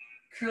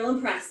 Curl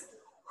and press.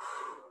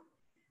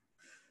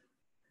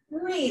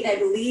 Breathe. I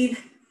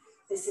believe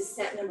this is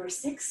set number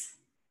 6.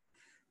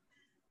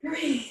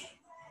 Breathe.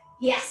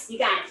 Yes, you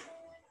got it.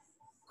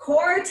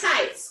 Core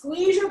tight.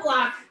 Squeeze your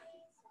block.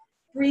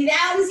 Breathe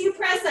out as you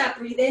press up.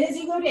 Breathe in as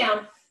you go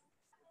down.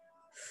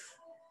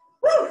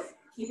 Woo.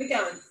 Keep it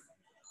going.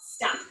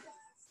 Stop.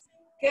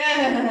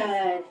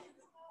 Good.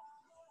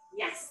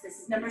 Yes, this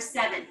is number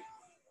 7.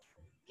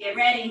 Get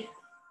ready.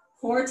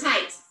 Core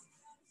tight.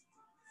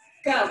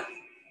 Go.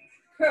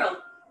 Curl.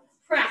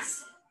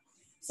 Press.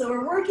 So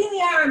we're working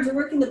the arms. We're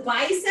working the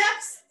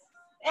biceps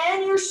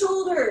and your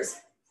shoulders.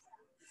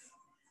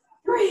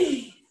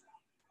 Breathe.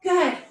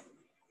 Good.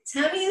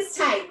 Tummy is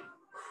tight.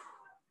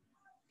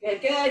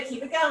 Good, good.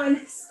 Keep it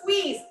going.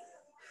 Squeeze.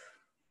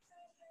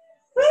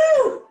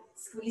 Woo!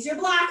 Squeeze your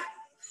block.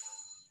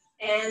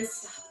 And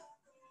stop.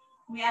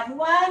 We have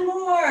one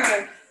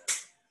more.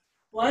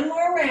 One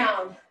more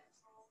round.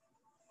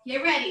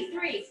 Get ready.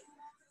 3,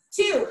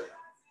 2,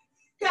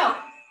 go.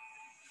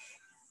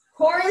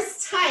 Core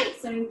is tight,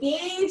 so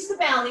engage the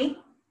belly.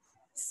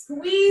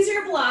 Squeeze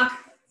your block.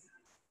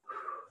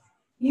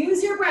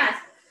 Use your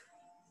breath.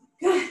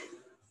 Good.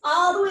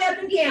 All the way up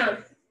and down.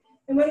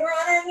 And when we're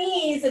on our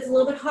knees, it's a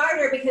little bit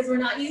harder because we're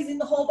not using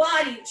the whole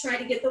body to try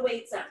to get the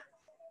weights up.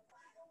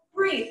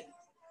 Breathe.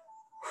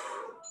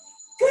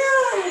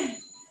 Good.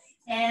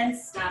 And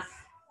stop.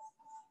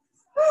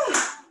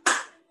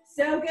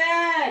 So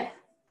good.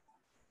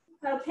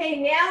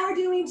 Okay, now we're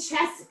doing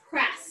chest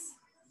press.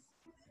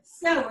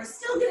 So we're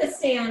still going to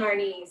stay on our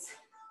knees.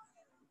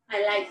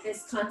 I like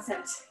this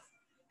concept.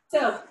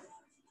 So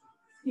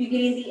you're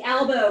getting the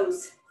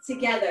elbows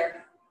together,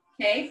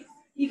 okay?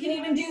 You can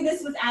even do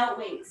this without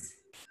weights.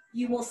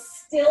 You will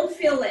still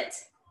feel it.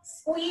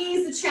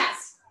 Squeeze the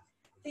chest.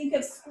 Think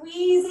of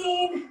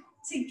squeezing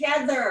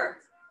together.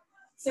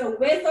 So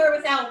with or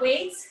without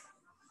weights,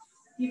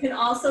 you can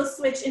also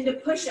switch into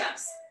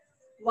push-ups.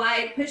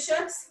 Wide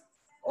push-ups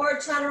or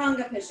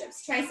chaturanga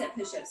push-ups, tricep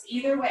push-ups,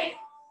 either way.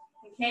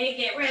 Okay,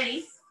 get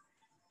ready.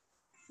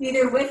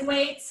 Either with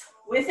weights,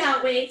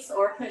 without weights,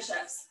 or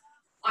push-ups.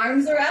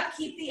 Arms are up,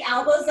 keep the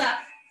elbows up.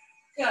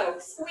 Go,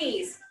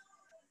 squeeze,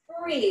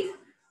 breathe.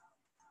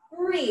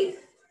 breathe.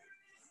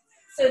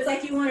 So it's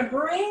like you want to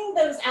bring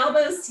those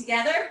elbows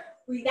together.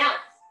 Breathe out,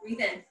 breathe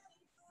in,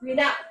 breathe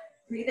out,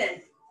 breathe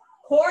in.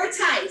 Core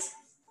tight.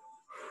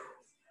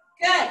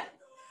 Good.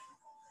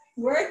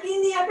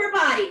 Working the upper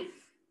body.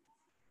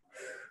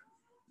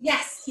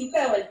 Yes, keep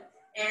going.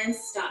 And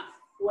stop.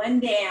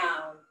 One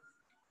down.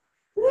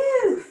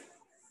 Woo. At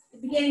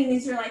the beginning,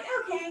 these are like,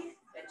 okay,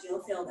 but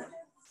you'll feel them.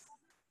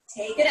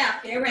 Take it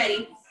up. Get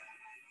ready.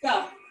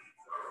 Go.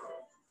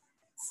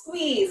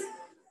 Squeeze.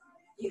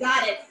 You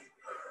got it.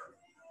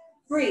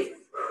 Breathe.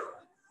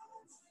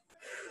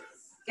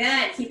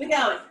 Good. Keep it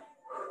going.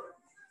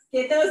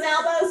 Get those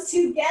elbows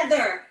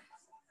together.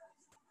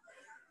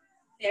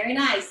 Very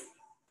nice.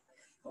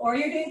 Or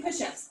you're doing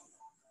push-ups.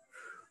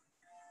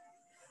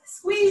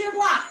 Squeeze your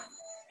block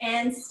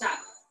and stop.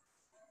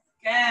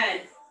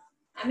 Good.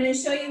 I'm going to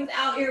show you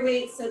without your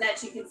weights so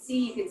that you can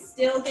see you can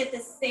still get the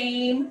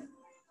same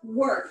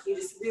work. You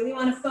just really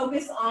want to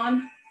focus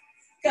on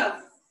go.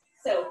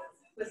 So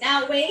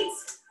without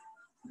weights,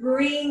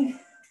 bring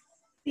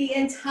the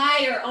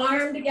entire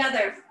arm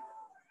together.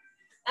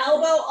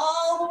 Elbow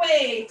all the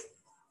way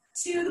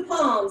to the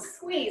palms.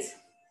 Squeeze,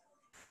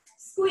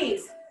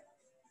 squeeze,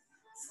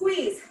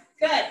 squeeze.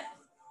 Good.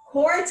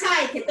 Core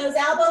tight. Get those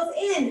elbows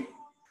in.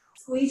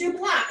 Squeeze your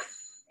block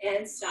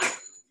and stop.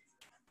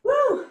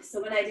 Woo!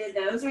 So when I did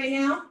those right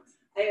now,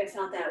 I even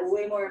felt that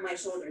way more in my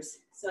shoulders.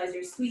 So as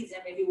you're squeezing,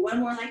 I'm going to do one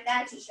more like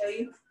that to show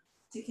you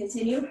to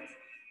continue.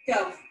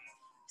 Go.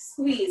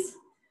 Squeeze.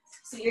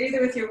 So you're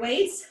either with your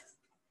weights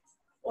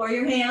or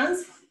your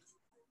hands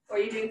or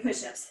you're doing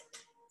push-ups.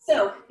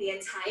 So the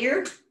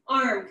entire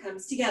arm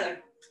comes together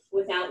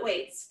without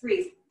weights.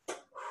 Breathe.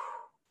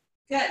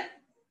 Good.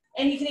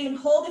 And you can even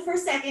hold it for a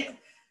second.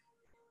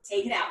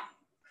 Take it out.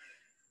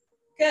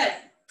 Good.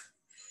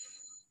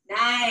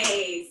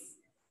 Nice.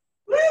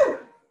 Woo!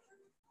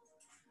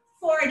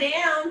 4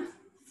 down,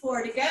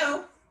 4 to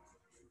go.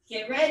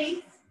 Get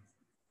ready.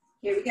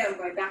 Here we go.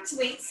 Going back to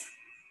weights.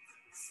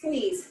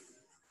 Squeeze.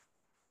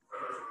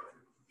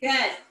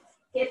 Good.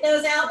 Get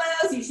those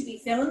elbows. You should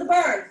be feeling the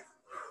burn.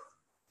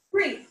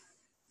 Breathe.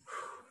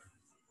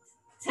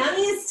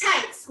 Tummy is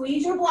tight.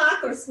 Squeeze your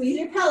block or squeeze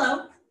your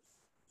pillow.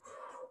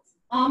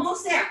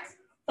 Almost there.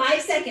 5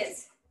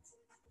 seconds.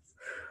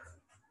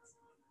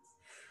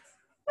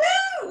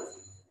 Woo!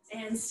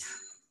 And stop.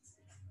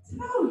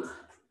 Woo.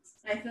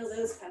 I feel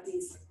those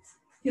puppies.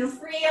 Feel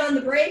free on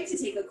the break to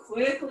take a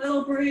quick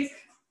little break.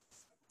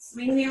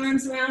 Swing the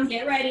arms around.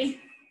 Get ready.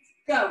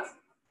 Go.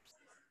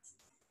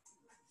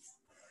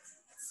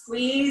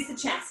 Squeeze the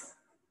chest.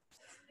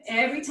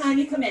 Every time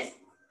you come in.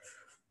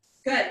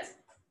 Good.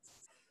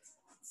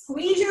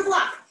 Squeeze your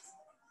block.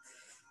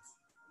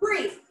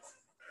 Breathe.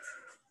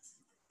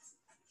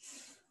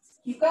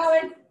 Keep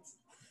going.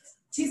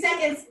 2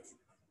 seconds.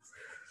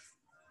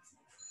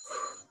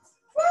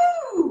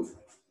 Woo!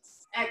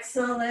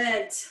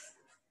 Excellent.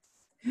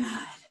 Good.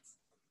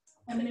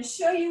 I'm going to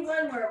show you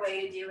one more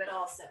way to do it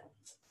also.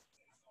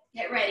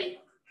 Get ready.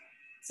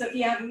 So if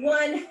you have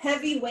one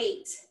heavy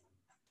weight,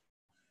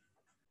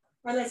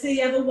 or let's say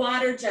you have a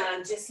water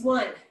jug, just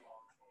one,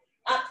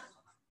 up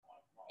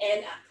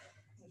and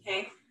up,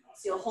 okay?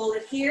 So you'll hold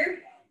it here,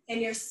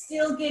 and you're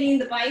still getting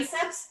the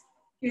biceps,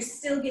 you're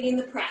still getting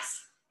the press.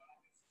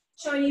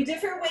 Showing you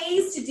different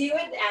ways to do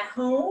it at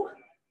home,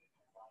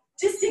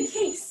 just in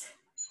case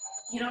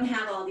you don't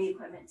have all the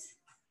equipment.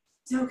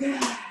 So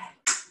good.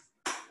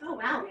 Oh,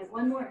 wow, we have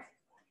one more.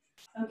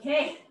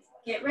 Okay,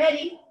 get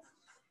ready.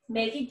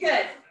 Make it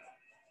good.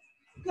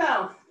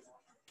 Go.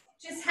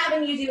 Just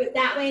having you do it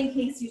that way in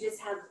case you just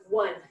have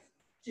one.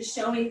 Just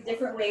showing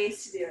different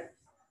ways to do it.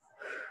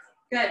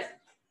 Good.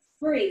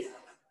 Breathe.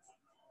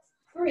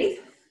 Breathe.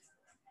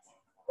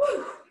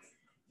 Woo.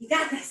 You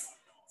got this.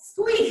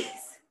 Squeeze.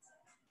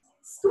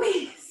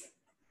 Squeeze.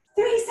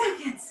 3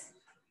 seconds.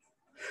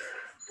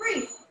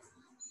 Breathe.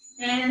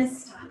 And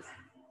stop.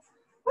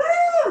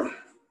 Woo!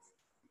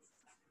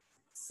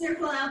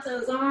 Circle out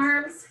those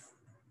arms.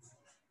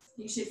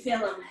 You should feel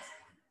them.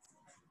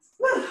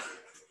 Woo!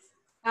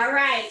 All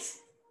right.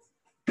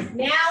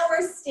 Now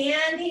we're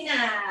standing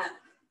up.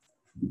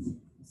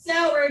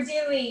 So we're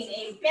doing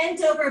a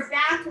bent over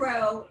back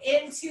row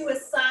into a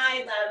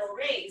side lateral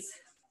raise.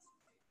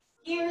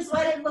 Here's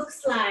what it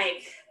looks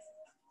like.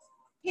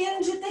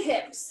 Hinge at the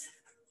hips.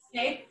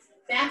 Okay?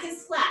 Back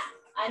is flat.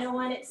 I don't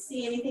want it to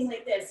see anything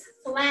like this.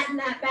 Flatten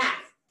that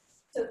back.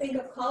 So think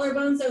of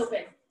collarbones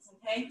open,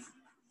 okay?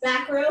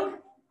 Back row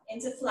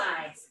into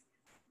flies.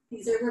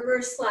 These are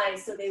reverse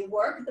flies, so they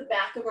work the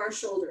back of our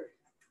shoulder,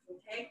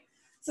 okay?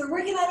 So we're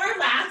working on our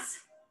lats,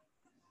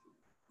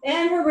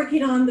 and we're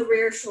working on the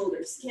rear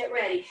shoulders. Get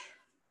ready.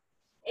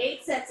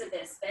 8 sets of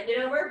this. Bend it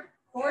over,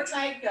 core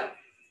tight, go.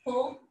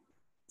 Pull,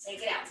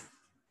 take it out.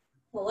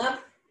 Pull up,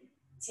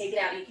 take it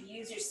out. You can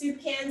use your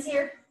soup cans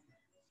here.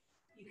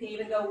 You can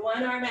even go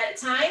one arm at a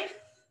time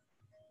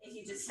if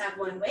you just have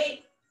one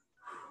weight.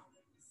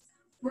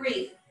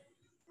 Breathe.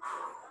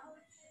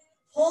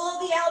 Pull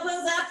the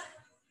elbows up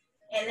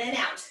and then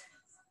out.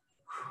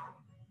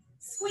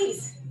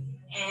 Squeeze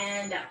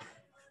and up.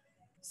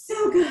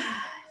 So good.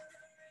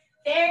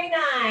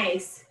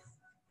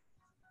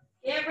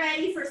 Get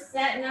ready for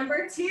set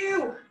number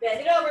 2.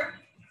 Bend it over.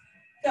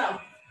 Go.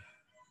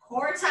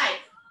 Core tight.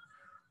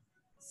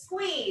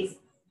 Squeeze.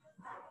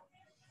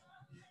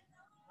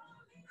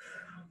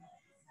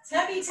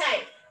 Tummy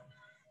tight.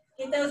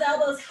 Get those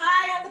elbows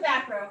high on the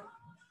back row.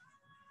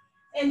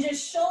 And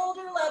just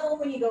shoulder level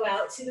when you go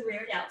out to the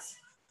rear delts.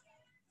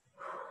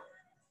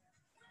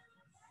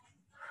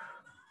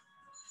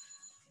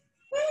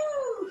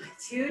 Woo!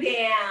 2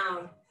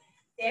 down.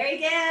 Very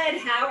good.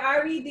 How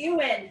are we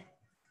doing?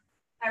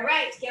 All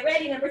right, get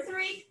ready. Number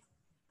 3.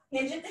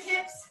 Hinge at the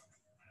hips.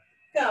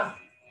 Go.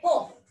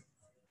 Pull.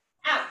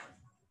 Out.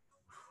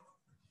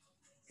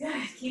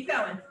 Good. Keep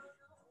going.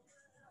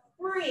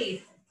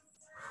 Breathe.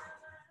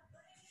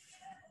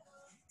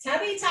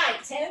 Tummy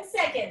tight. 10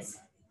 seconds.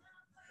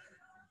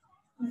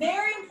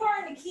 Very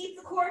important to keep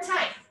the core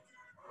tight.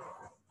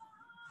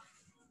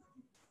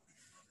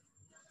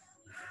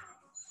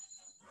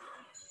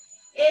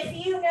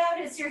 If you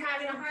notice you're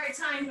having a hard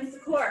time with the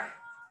core,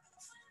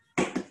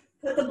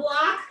 put the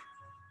block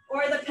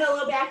or the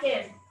pillow back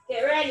in.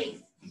 Get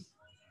ready.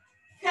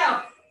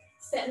 Go.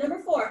 Set number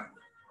 4.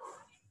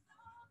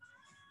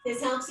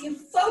 This helps you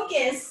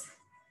focus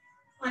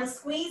on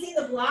squeezing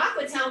the block,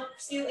 which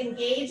helps you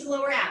engage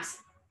lower abs.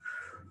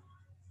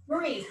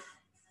 Breathe.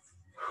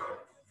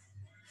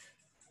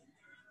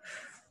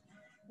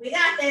 We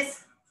got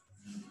this.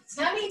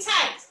 Tummy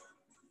tight.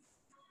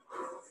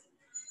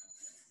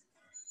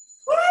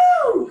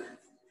 Woo!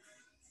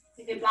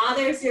 If it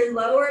bothers your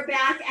lower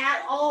back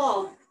at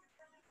all,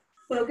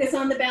 focus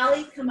on the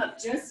belly. Come up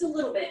just a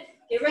little bit.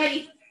 Get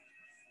ready.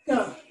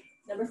 Go.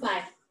 Number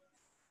 5.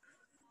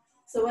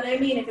 So what I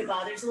mean, if it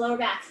bothers the lower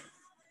back,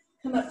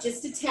 come up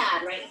just a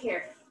tad right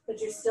here, but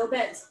you're still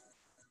bent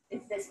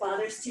if this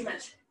bothers too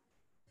much.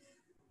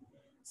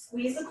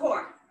 Squeeze the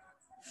core.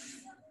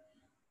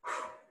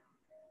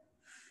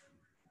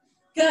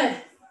 Good.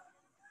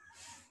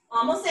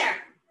 Almost there.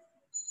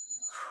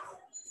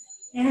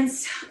 And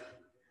stop.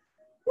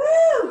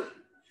 Woo!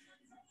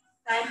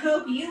 I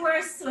hope you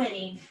are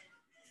sweating,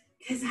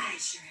 because I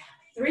sure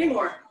am. 3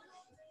 more.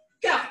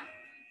 Go.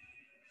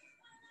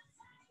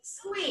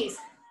 Squeeze.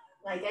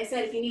 Like I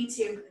said, if you need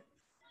to.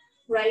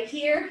 Right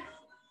here,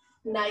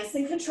 nice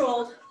and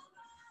controlled.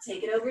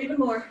 Take it over even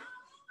more.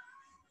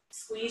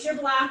 Squeeze your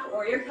block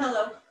or your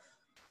pillow.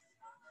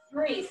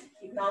 Breathe.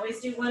 You can always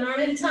do 1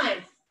 arm at a time.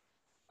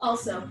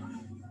 Also,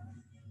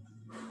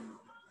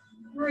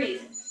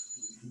 breathe.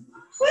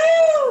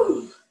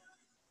 Woo!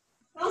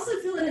 Also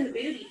feel it in the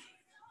booty.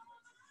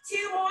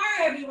 2 more,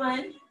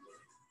 everyone.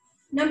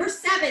 Number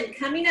 7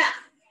 coming up.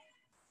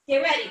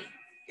 Get ready.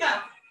 Go.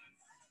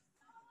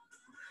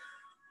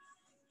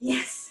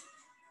 Yes.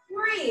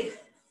 Breathe.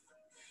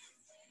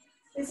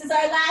 This is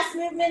our last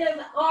movement of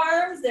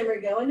arms. Then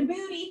we're going to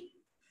booty.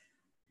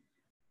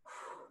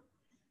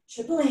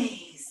 Triple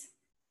A's.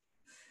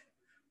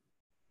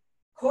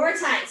 Core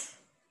tight.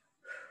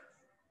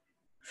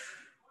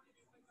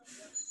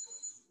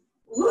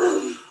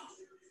 Woo.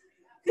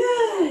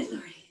 Good,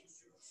 Lori.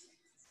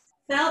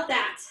 Felt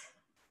that.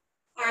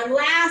 Our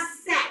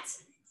last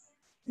set.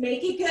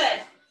 Make it good.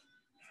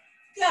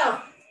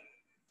 Go.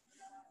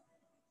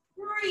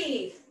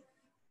 Breathe.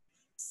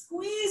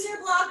 Squeeze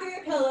your block or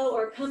your pillow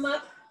or come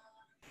up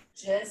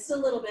just a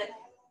little bit.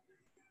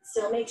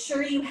 Still make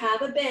sure you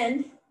have a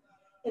bend.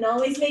 And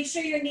always make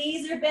sure your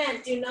knees are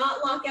bent. Do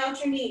not lock out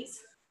your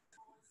knees.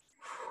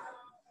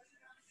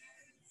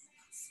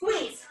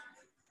 Squeeze.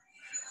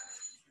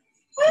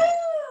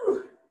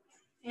 Woo!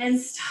 And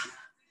stop.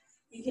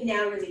 You can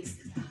now release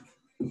the top.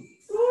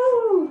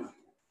 Woo!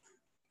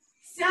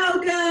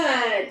 So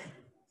good.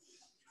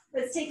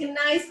 Let's take a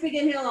nice big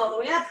inhale all the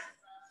way up.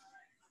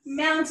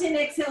 Mountain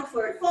exhale,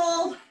 forward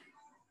fold.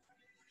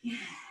 Yeah.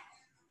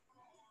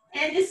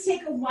 And just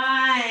take a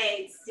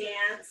wide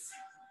stance.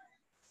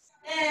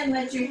 And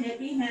let your head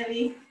be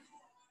heavy.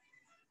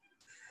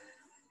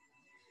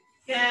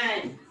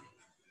 Good.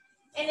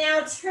 And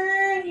now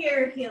turn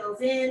your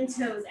heels in,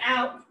 toes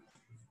out.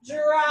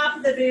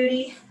 Drop the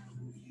booty.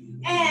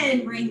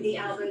 And bring the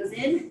elbows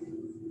in.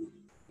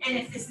 And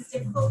if this is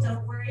difficult,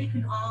 don't worry. You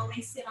can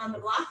always sit on the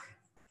block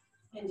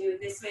and do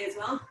it this way as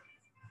well.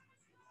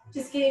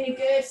 Just getting a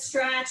good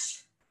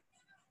stretch.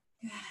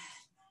 Good.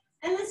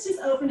 And let's just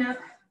open up.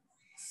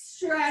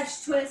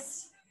 Stretch,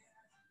 twist.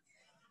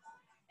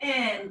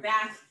 And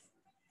back,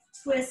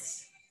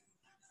 twist.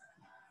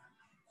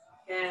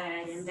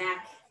 Good, and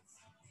back.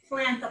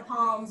 Plant the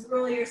palms,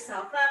 roll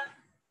yourself up.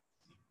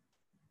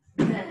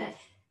 Good. And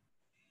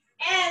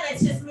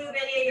let's just move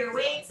any of your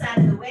weights out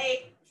of the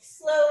way.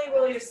 Slowly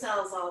roll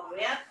yourselves all the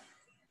way up.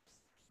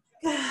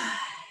 Good.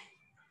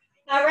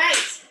 All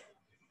right.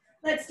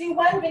 Let's do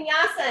 1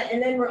 vinyasa,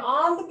 and then we're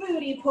on the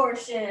booty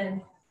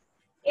portion.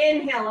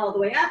 Inhale all the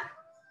way up.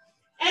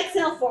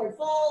 Exhale, forward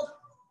fold.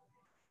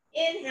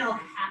 Inhale,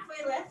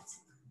 halfway lift.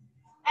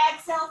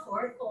 Exhale,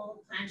 forward fold.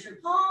 Plant your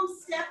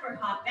palms, step or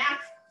hop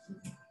back.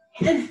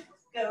 And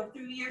go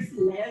through your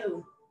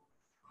flow.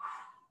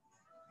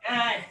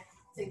 Good.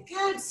 It's a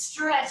good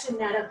stretch in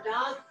that up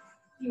dog.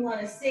 You want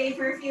to stay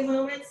for a few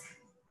moments.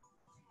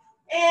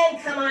 And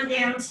come on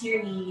down to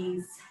your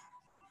knees.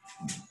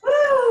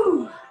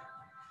 Woo!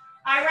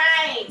 All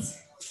right.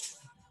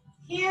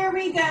 Here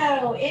we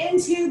go,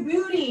 into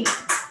booty.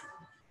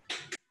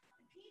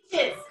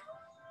 Peaches.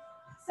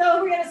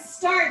 So we're gonna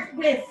start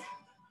with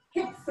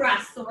hip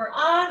thrust. So we're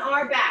on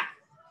our back.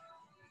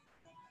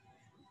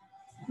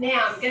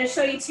 Now, I'm gonna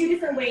show you two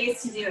different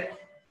ways to do it.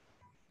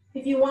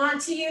 If you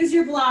want to use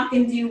your block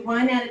and do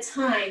one at a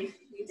time,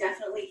 you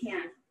definitely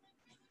can.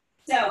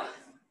 So,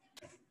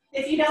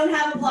 if you don't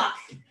have a block,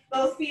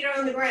 both feet are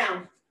on the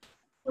ground.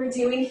 We're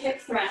doing hip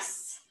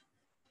thrusts.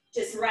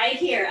 Just right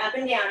here, up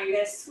and down. You're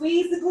gonna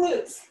squeeze the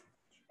glutes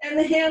and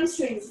the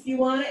hamstrings. If you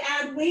want to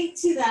add weight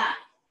to that,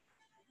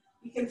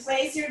 you can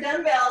place your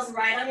dumbbells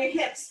right on your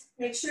hips.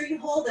 Make sure you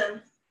hold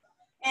them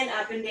and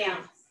up and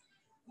down,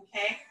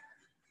 okay?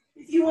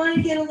 If you want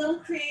to get a little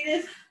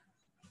creative,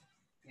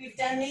 we've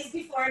done these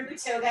before in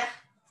Ortega.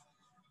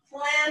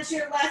 Plant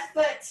your left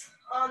foot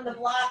on the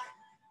block,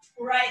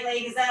 right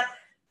leg is up,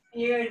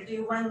 and you're going to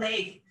do one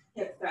leg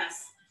hip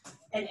thrust.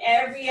 And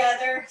every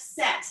other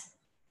set,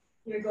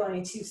 you're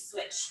going to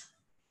switch.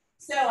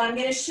 So I'm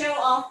going to show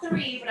all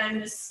three, but I'm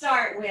going to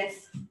start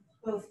with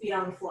both feet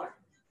on the floor.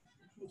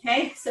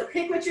 Okay, so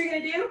pick what you're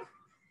going to do.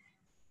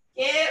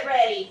 Get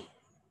ready.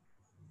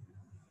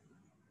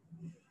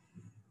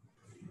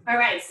 All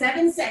right,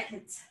 7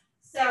 seconds.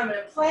 So I'm going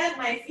to plant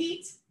my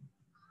feet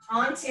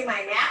onto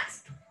my mat.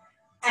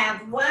 I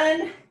have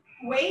one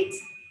weight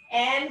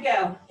and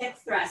go. Hip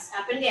thrust,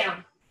 up and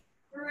down.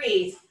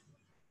 Breathe.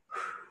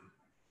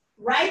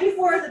 Right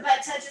before the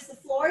butt touches the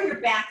floor,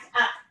 you're back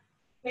up.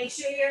 Make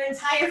sure your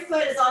entire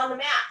foot is on the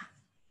mat.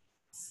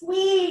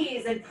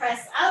 Squeeze and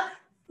press up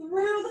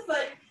through the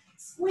foot.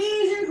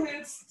 Squeeze your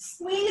glutes,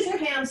 squeeze your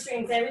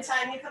hamstrings every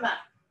time you come up.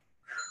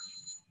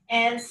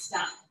 And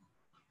stop.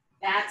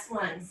 That's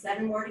 1,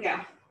 7 more to go.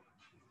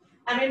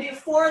 I'm gonna do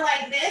 4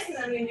 like this, and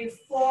I'm gonna do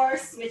 4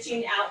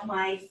 switching out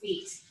my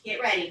feet.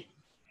 Get ready.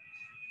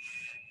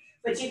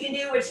 But you can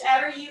do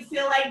whichever you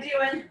feel like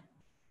doing.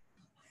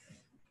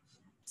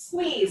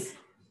 Squeeze,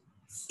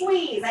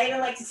 squeeze. I even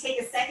like to take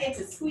a second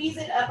to squeeze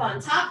it up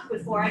on top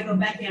before I go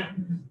back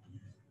down.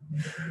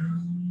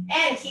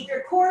 And keep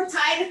your core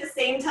tight at the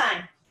same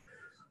time.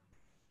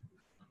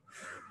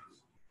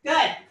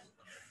 Good.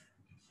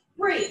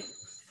 Breathe.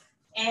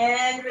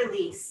 And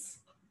release.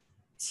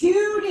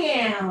 2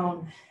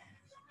 down.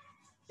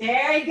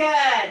 Very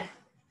good.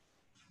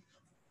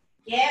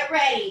 Get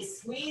ready.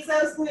 Squeeze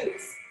those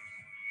glutes.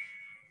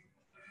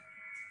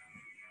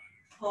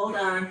 Hold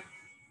on.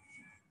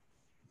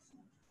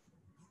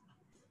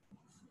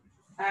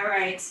 All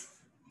right.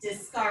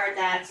 Discard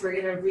that. So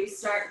we're going to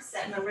restart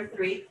set number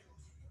 3.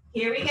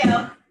 Here we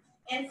go.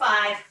 In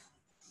 5.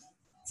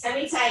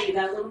 Tummy tight. You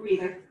got a little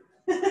breather.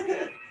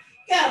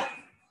 Go.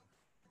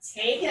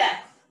 Take it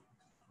up.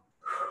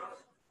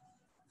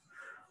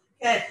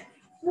 Good.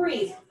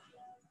 Breathe.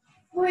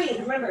 Breathe.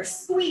 Remember,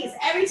 squeeze.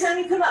 Every time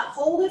you come up,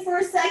 hold it for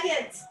a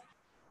second.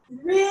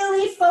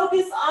 Really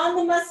focus on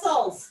the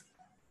muscles.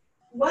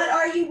 What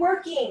are you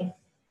working?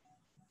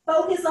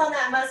 Focus on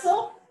that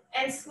muscle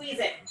and squeeze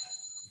it.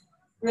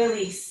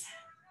 Release.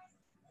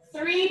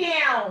 3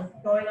 down.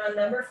 Going on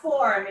number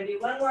 4. I'm going to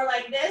do one more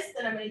like this,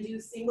 then I'm going to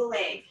do single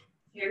leg.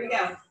 Here we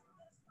go.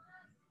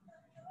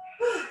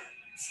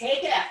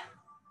 Take it up.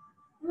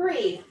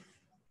 Breathe.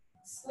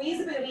 Squeeze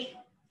the booty.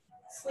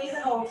 Squeeze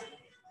and hold.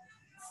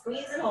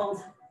 Squeeze and hold.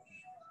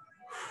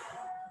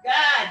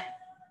 Good.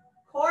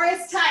 Core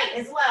is tight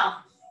as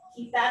well.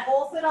 Keep that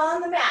whole foot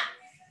on the mat.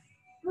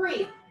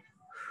 Breathe.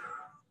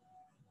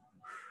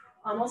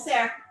 Almost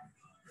there.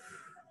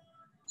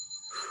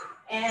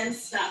 And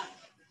stop.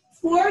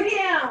 4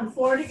 down,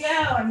 4 to go.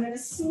 I'm going to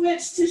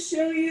switch to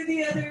show you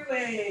the other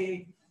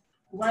way.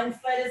 One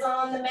foot is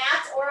on the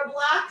mat or a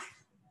block.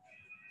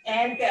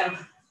 And go.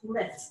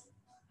 Lift.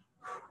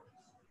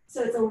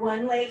 So it's a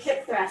one leg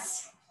hip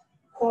thrust.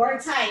 Core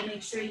tight.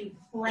 Make sure you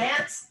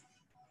plant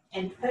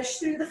and push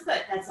through the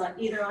foot. That's on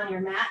either on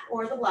your mat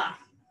or the block.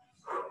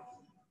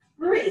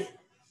 Breathe.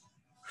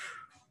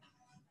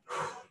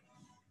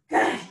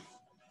 Good.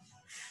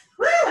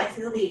 Woo, I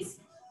feel these.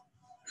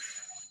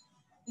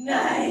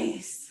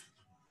 Nice.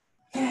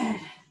 Good.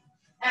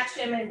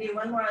 Actually, I'm going to do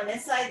one more on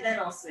this side, then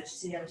I'll switch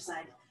to the other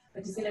side.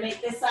 Which is going to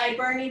make this side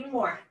burn even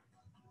more.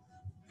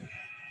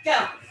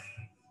 Go.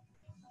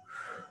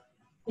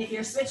 If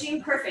you're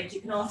switching, perfect. You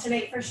can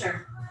alternate for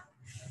sure.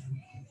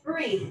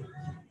 Breathe.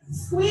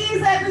 Squeeze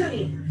that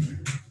booty.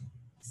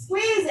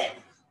 Squeeze it.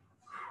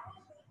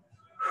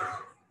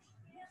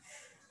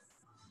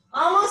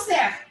 Almost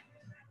there.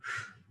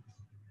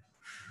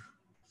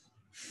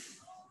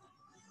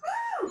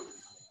 Woo.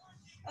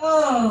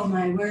 Oh,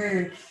 my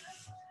word.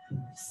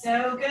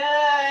 So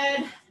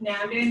good.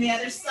 Now I'm doing the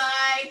other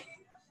side.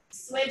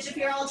 Switch if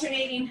you're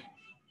alternating.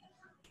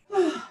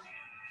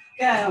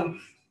 Go.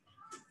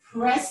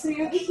 Press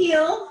through the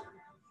heel,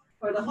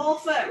 or the whole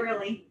foot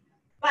really,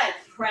 but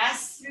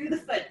press through the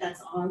foot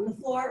that's on the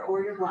floor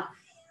or your block.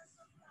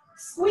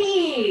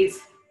 Squeeze.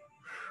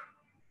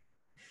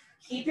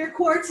 Keep your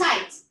core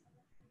tight.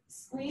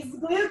 Squeeze the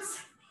glutes,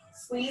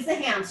 Squeeze the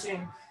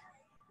hamstring.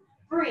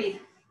 Breathe,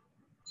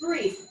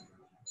 breathe.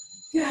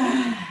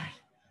 Good.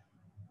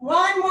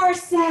 One more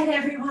set,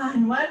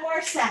 everyone. One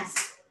more set.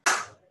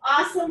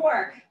 Awesome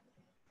work.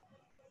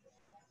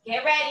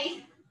 Get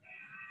ready.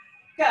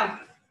 Go.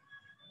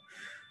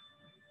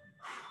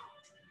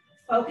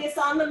 Focus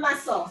on the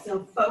muscle. So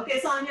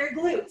focus on your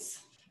glutes.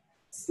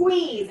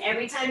 Squeeze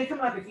every time you come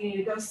up. If you need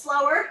to go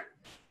slower,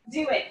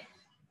 do it.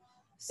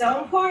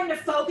 So important to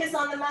focus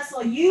on the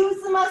muscle.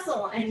 Use the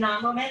muscle and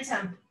not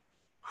momentum.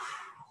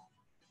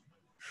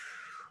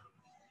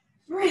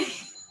 Breathe.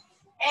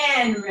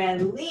 And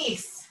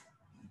release.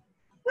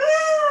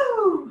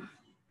 Woo!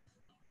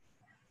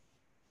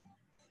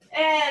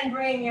 And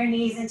bring your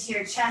knees into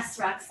your chest,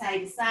 rock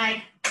side to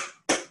side.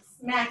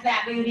 Smack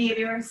that booty of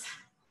yours.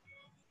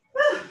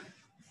 Woo!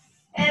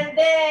 And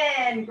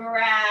then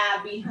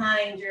grab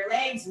behind your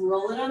legs,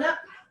 roll it on up.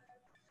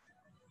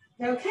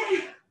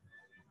 Okay.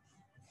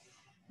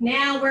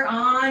 Now we're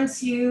on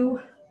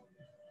to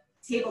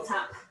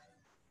tabletop.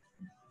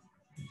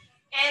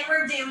 And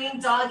we're doing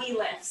doggy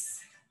lifts.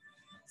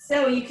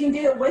 So you can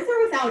do it with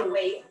or without a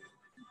weight.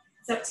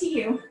 It's up to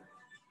you.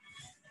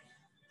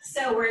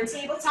 So we're in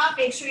tabletop.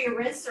 Make sure your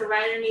wrists are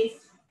right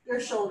underneath your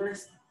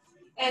shoulders.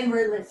 And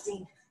we're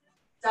lifting.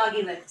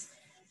 Doggy lift.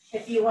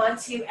 If you want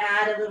to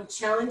add a little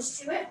challenge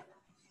to it,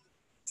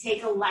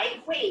 take a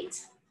light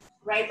weight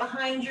right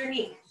behind your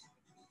knee.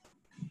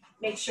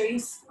 Make sure you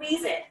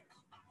squeeze it.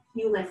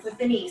 You lift with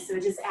the knee, so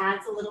it just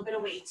adds a little bit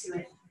of weight to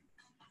it.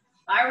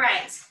 All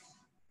right.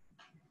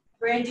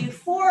 We're going to do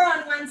 4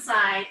 on one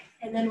side,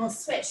 and then we'll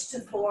switch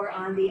to 4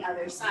 on the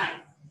other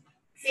side.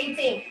 Same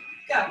thing.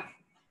 Go.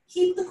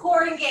 Keep the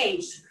core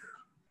engaged.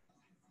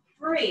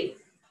 Breathe.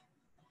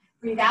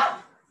 Breathe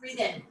out, breathe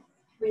in.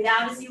 Breathe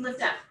out as you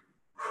lift up.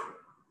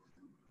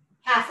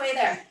 Halfway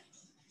there.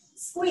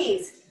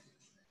 Squeeze.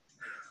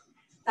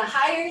 The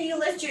higher you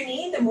lift your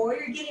knee, the more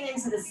you're getting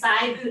into the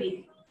side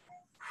booty.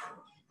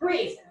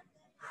 Breathe.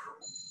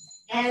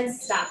 And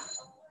stop.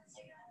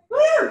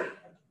 Woo!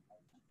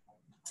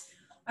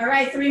 All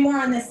right, 3 more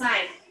on this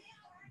side.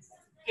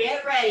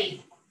 Get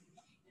ready.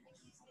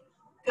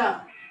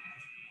 Go.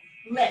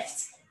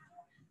 Lift.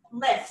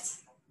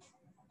 Lift.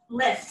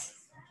 Lift.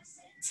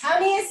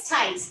 Tummy is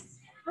tight.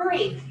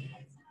 Breathe.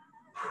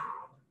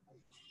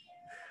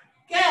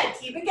 Good,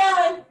 keep it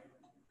going.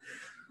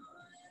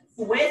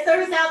 With or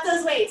without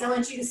those weights, I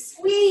want you to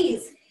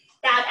squeeze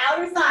that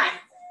outer thigh,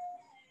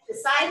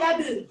 beside that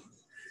booty.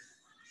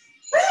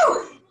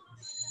 Woo!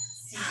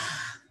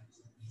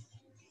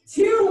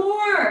 2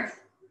 more.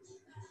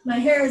 My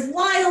hair is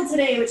wild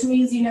today, which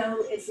means you know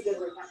it's a good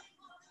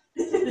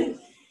workout.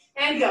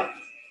 And go.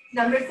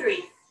 Number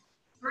 3.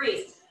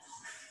 Breathe.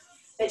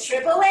 The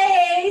triple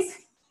A's.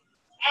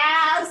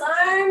 Abs,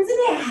 arms,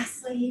 and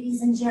ass,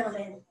 ladies and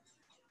gentlemen.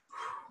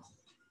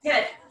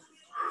 Good.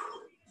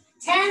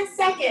 10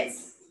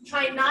 seconds.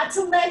 Try not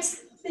to let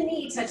the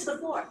knee touch the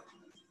floor.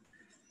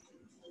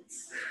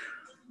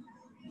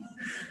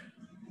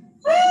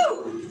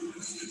 Woo!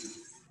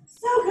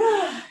 So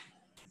good.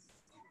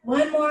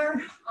 1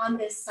 more on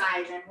this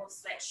side, then we'll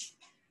switch.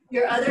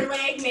 Your other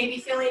leg may be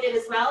feeling it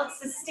as well. It's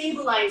the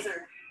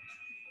stabilizer.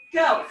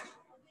 Go.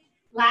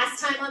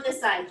 Last time on this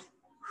side.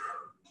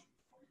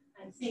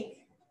 I think.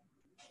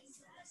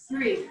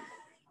 3.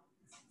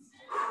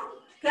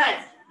 Good.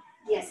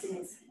 Yes, it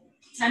is.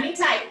 Tummy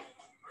tight.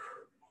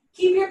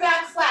 Keep your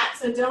back flat,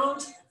 so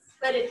don't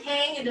let it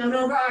hang and don't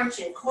overarch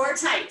it. Core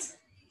tight.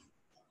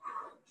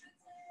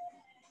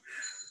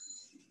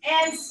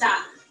 And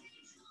stop.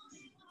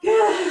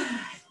 Good.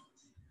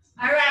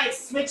 All right,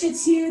 switch it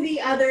to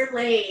the other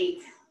leg.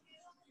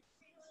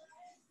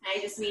 I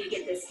just need to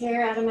get this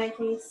hair out of my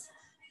face.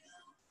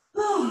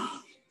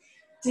 Oh,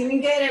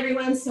 doing good,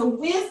 everyone. So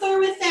with or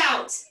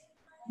without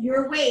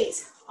your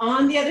weight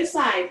on the other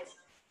side,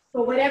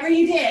 but whatever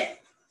you did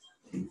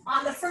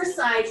on the first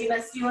side, you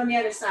must do on the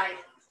other side.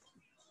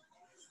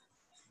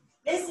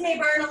 This may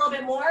burn a little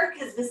bit more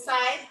because this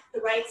side,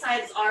 the right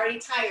side, is already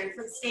tired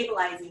from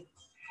stabilizing.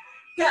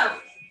 Go.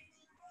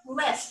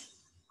 Lift.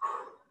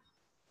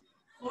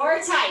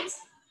 Core tight.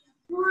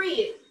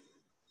 Breathe.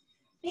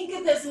 Think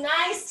of those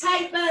nice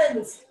tight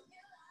buns.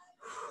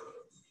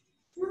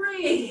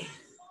 Breathe.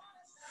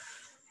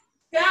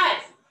 Good.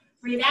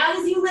 Breathe out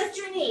as you lift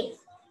your knee.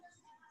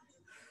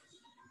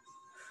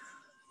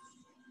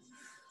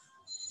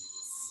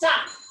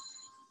 Stop.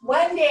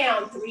 1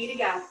 down, 3 to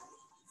go.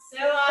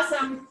 So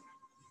awesome.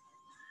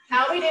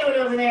 How are we doing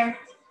over there?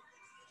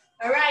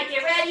 All right,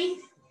 get ready.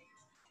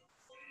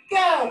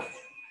 Go.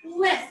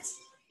 Lift.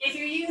 If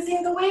you're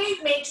using the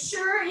weight, make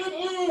sure it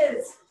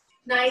is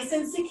nice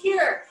and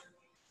secure.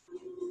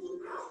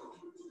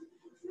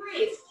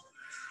 Breathe.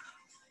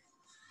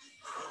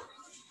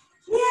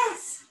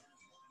 Yes.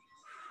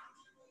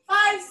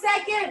 5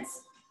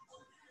 seconds.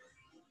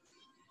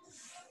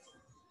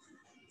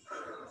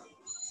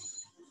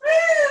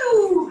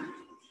 Woo!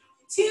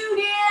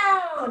 2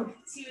 down.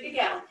 2 to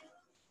go.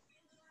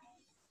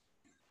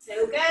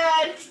 So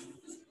good.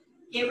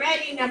 Get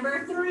ready,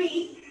 number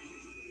 3.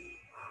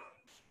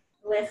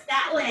 Lift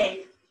that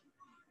leg.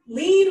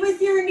 Lead with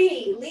your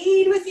knee,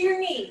 lead with your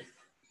knee.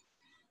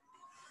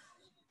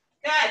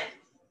 Good.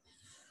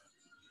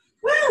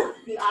 Woo!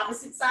 The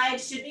opposite side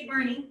should be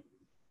burning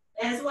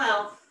as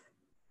well.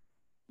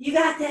 You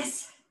got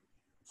this.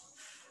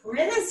 We're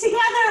in this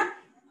together.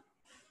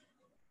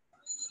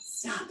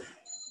 Stop.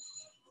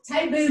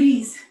 Tight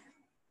booties.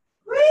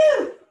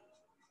 Woo!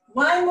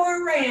 One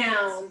more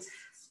round.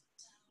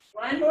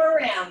 One more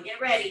round. Get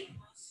ready.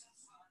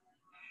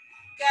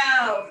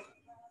 Go.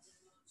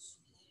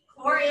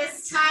 Core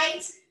is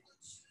tight.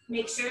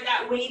 Make sure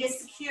that weight is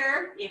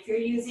secure if you're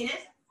using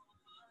it.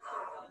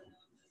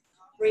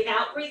 Breathe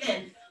out, breathe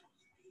in.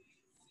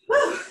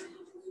 Woo!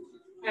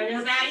 I don't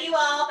know about you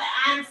all, but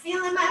I'm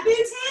feeling my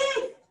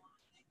booty.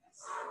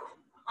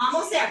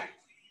 Almost there.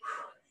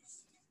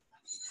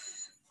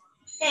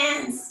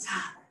 And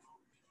stop.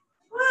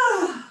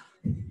 Woo!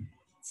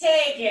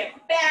 Take it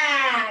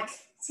back.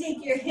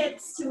 Take your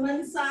hips to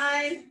one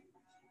side,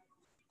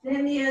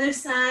 then the other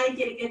side.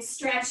 Get a good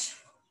stretch.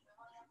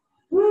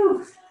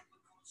 Woo!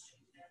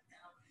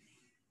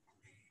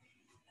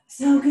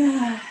 So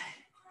good.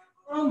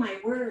 Oh my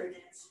word.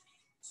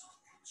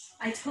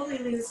 I totally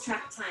lose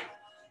track of time.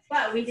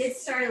 But we did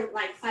start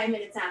like 5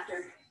 minutes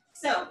after.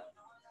 So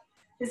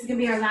this is gonna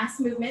be our last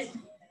movement.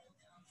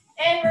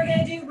 And we're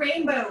gonna do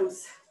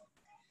rainbows.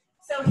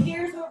 So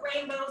here's what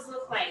rainbows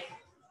look like.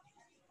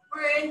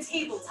 We're in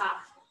tabletop.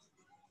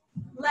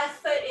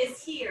 Left foot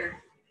is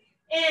here.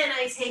 And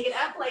I take it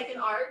up like an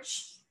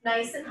arch,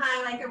 nice and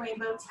high like a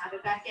rainbow, tap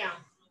it back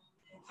down.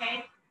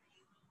 Okay?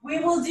 We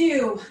will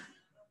do,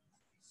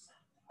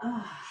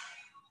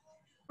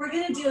 we're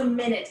gonna do a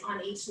minute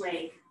on each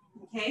leg.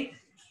 Okay?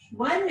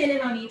 1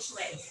 minute on each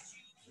leg.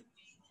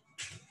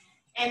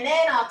 And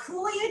then I'll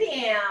cool you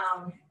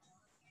down.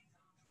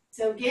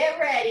 So get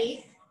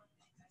ready.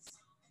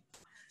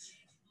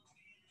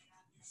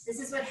 This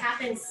is what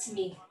happens to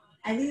me.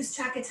 I lose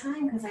track of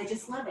time because I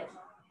just love it.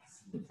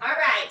 All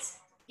right,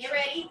 get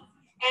ready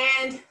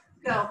and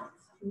go.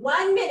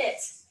 1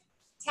 minute.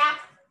 Tap,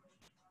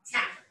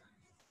 tap.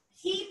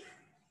 Keep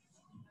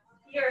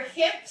your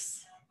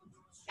hips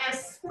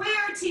as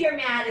square to your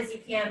mat as you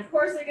can. Of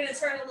course, they're gonna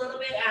turn a little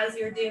bit as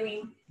you're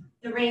doing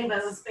the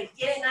rainbows, but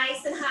get it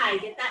nice and high.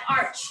 Get that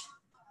arch.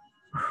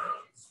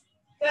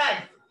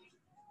 Good.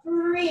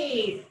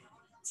 Breathe.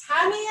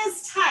 Tummy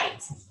is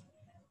tight.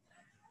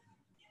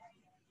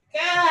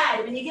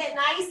 Good. When you get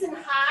nice and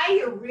high,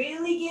 you're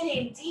really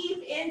getting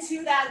deep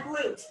into that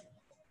glute.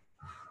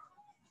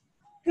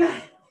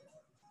 Good.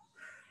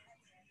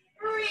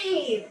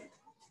 Breathe.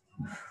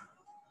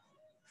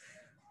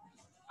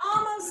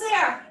 Almost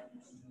there.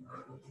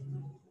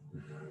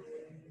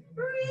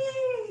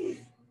 Breathe.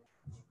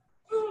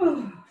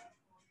 Ooh.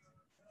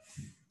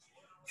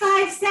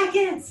 5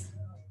 seconds.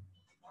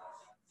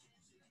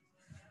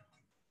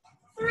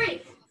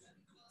 3,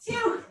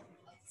 2,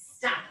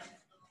 stop.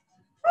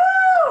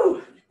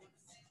 Woo!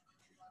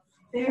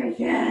 Very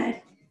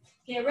good.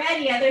 Get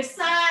ready, other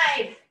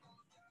side.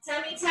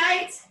 Tummy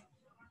tight.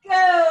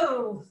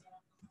 Go.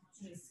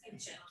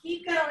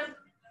 Keep going.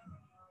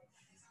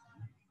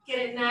 Get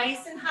it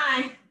nice and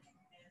high.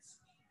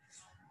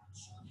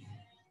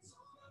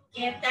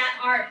 Get that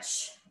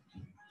arch.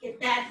 Get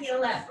that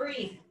heel up.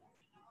 Breathe.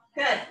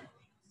 Good.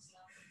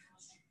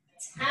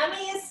 Tummy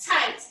is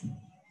tight.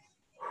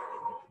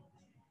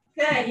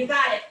 Good, you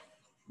got it.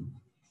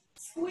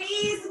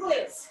 Squeeze the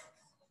glutes.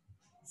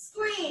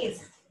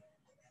 Squeeze.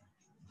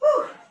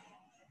 Whew.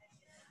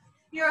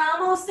 You're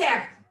almost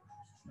there.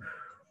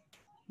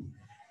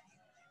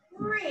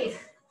 Breathe.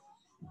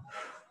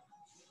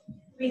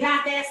 We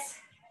got this.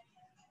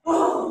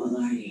 Oh,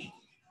 Lordy.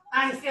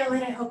 I feel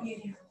it. I hope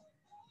you do.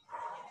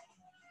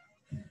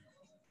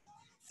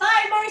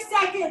 5 more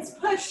seconds.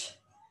 Push.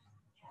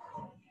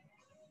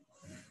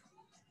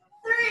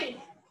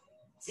 3,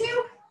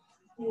 2,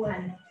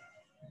 1.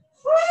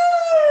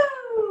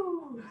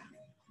 Woo!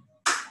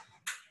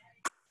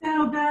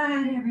 So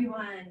good,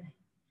 everyone.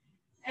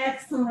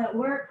 Excellent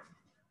work.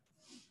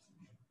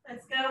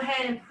 Let's go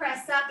ahead and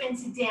press up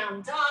into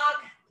down dog.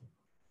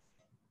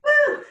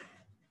 Woo!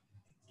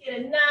 Get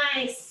a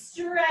nice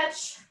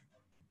stretch.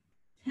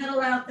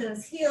 Pedal out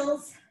those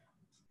heels.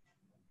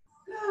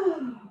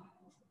 Woo.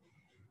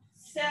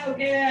 So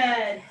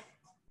good.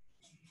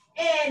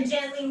 And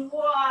gently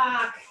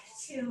walk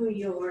to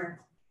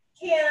your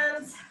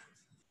hands.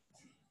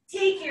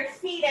 Take your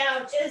feet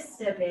out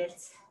just a bit.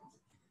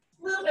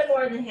 A little bit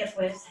more than hip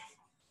width.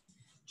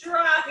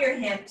 Drop your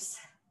hips.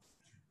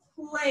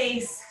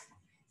 Place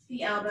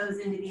the elbows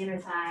into the inner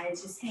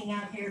thighs. Just hang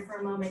out here for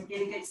a moment.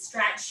 Get a good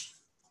stretch.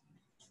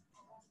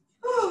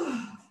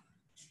 Whew.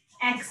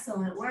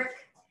 Excellent work.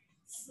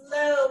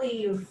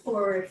 Slowly you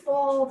forward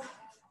fold.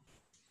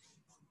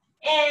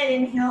 And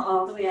inhale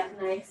all the way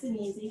up, nice and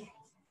easy.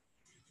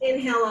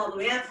 Inhale all the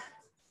way up.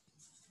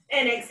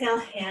 And exhale,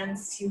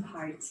 hands to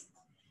heart.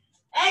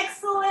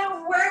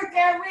 Excellent work,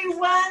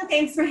 everyone.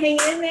 Thanks for hanging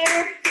in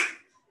there.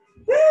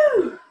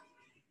 Woo!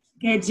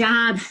 Good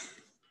job.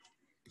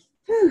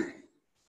 Whew.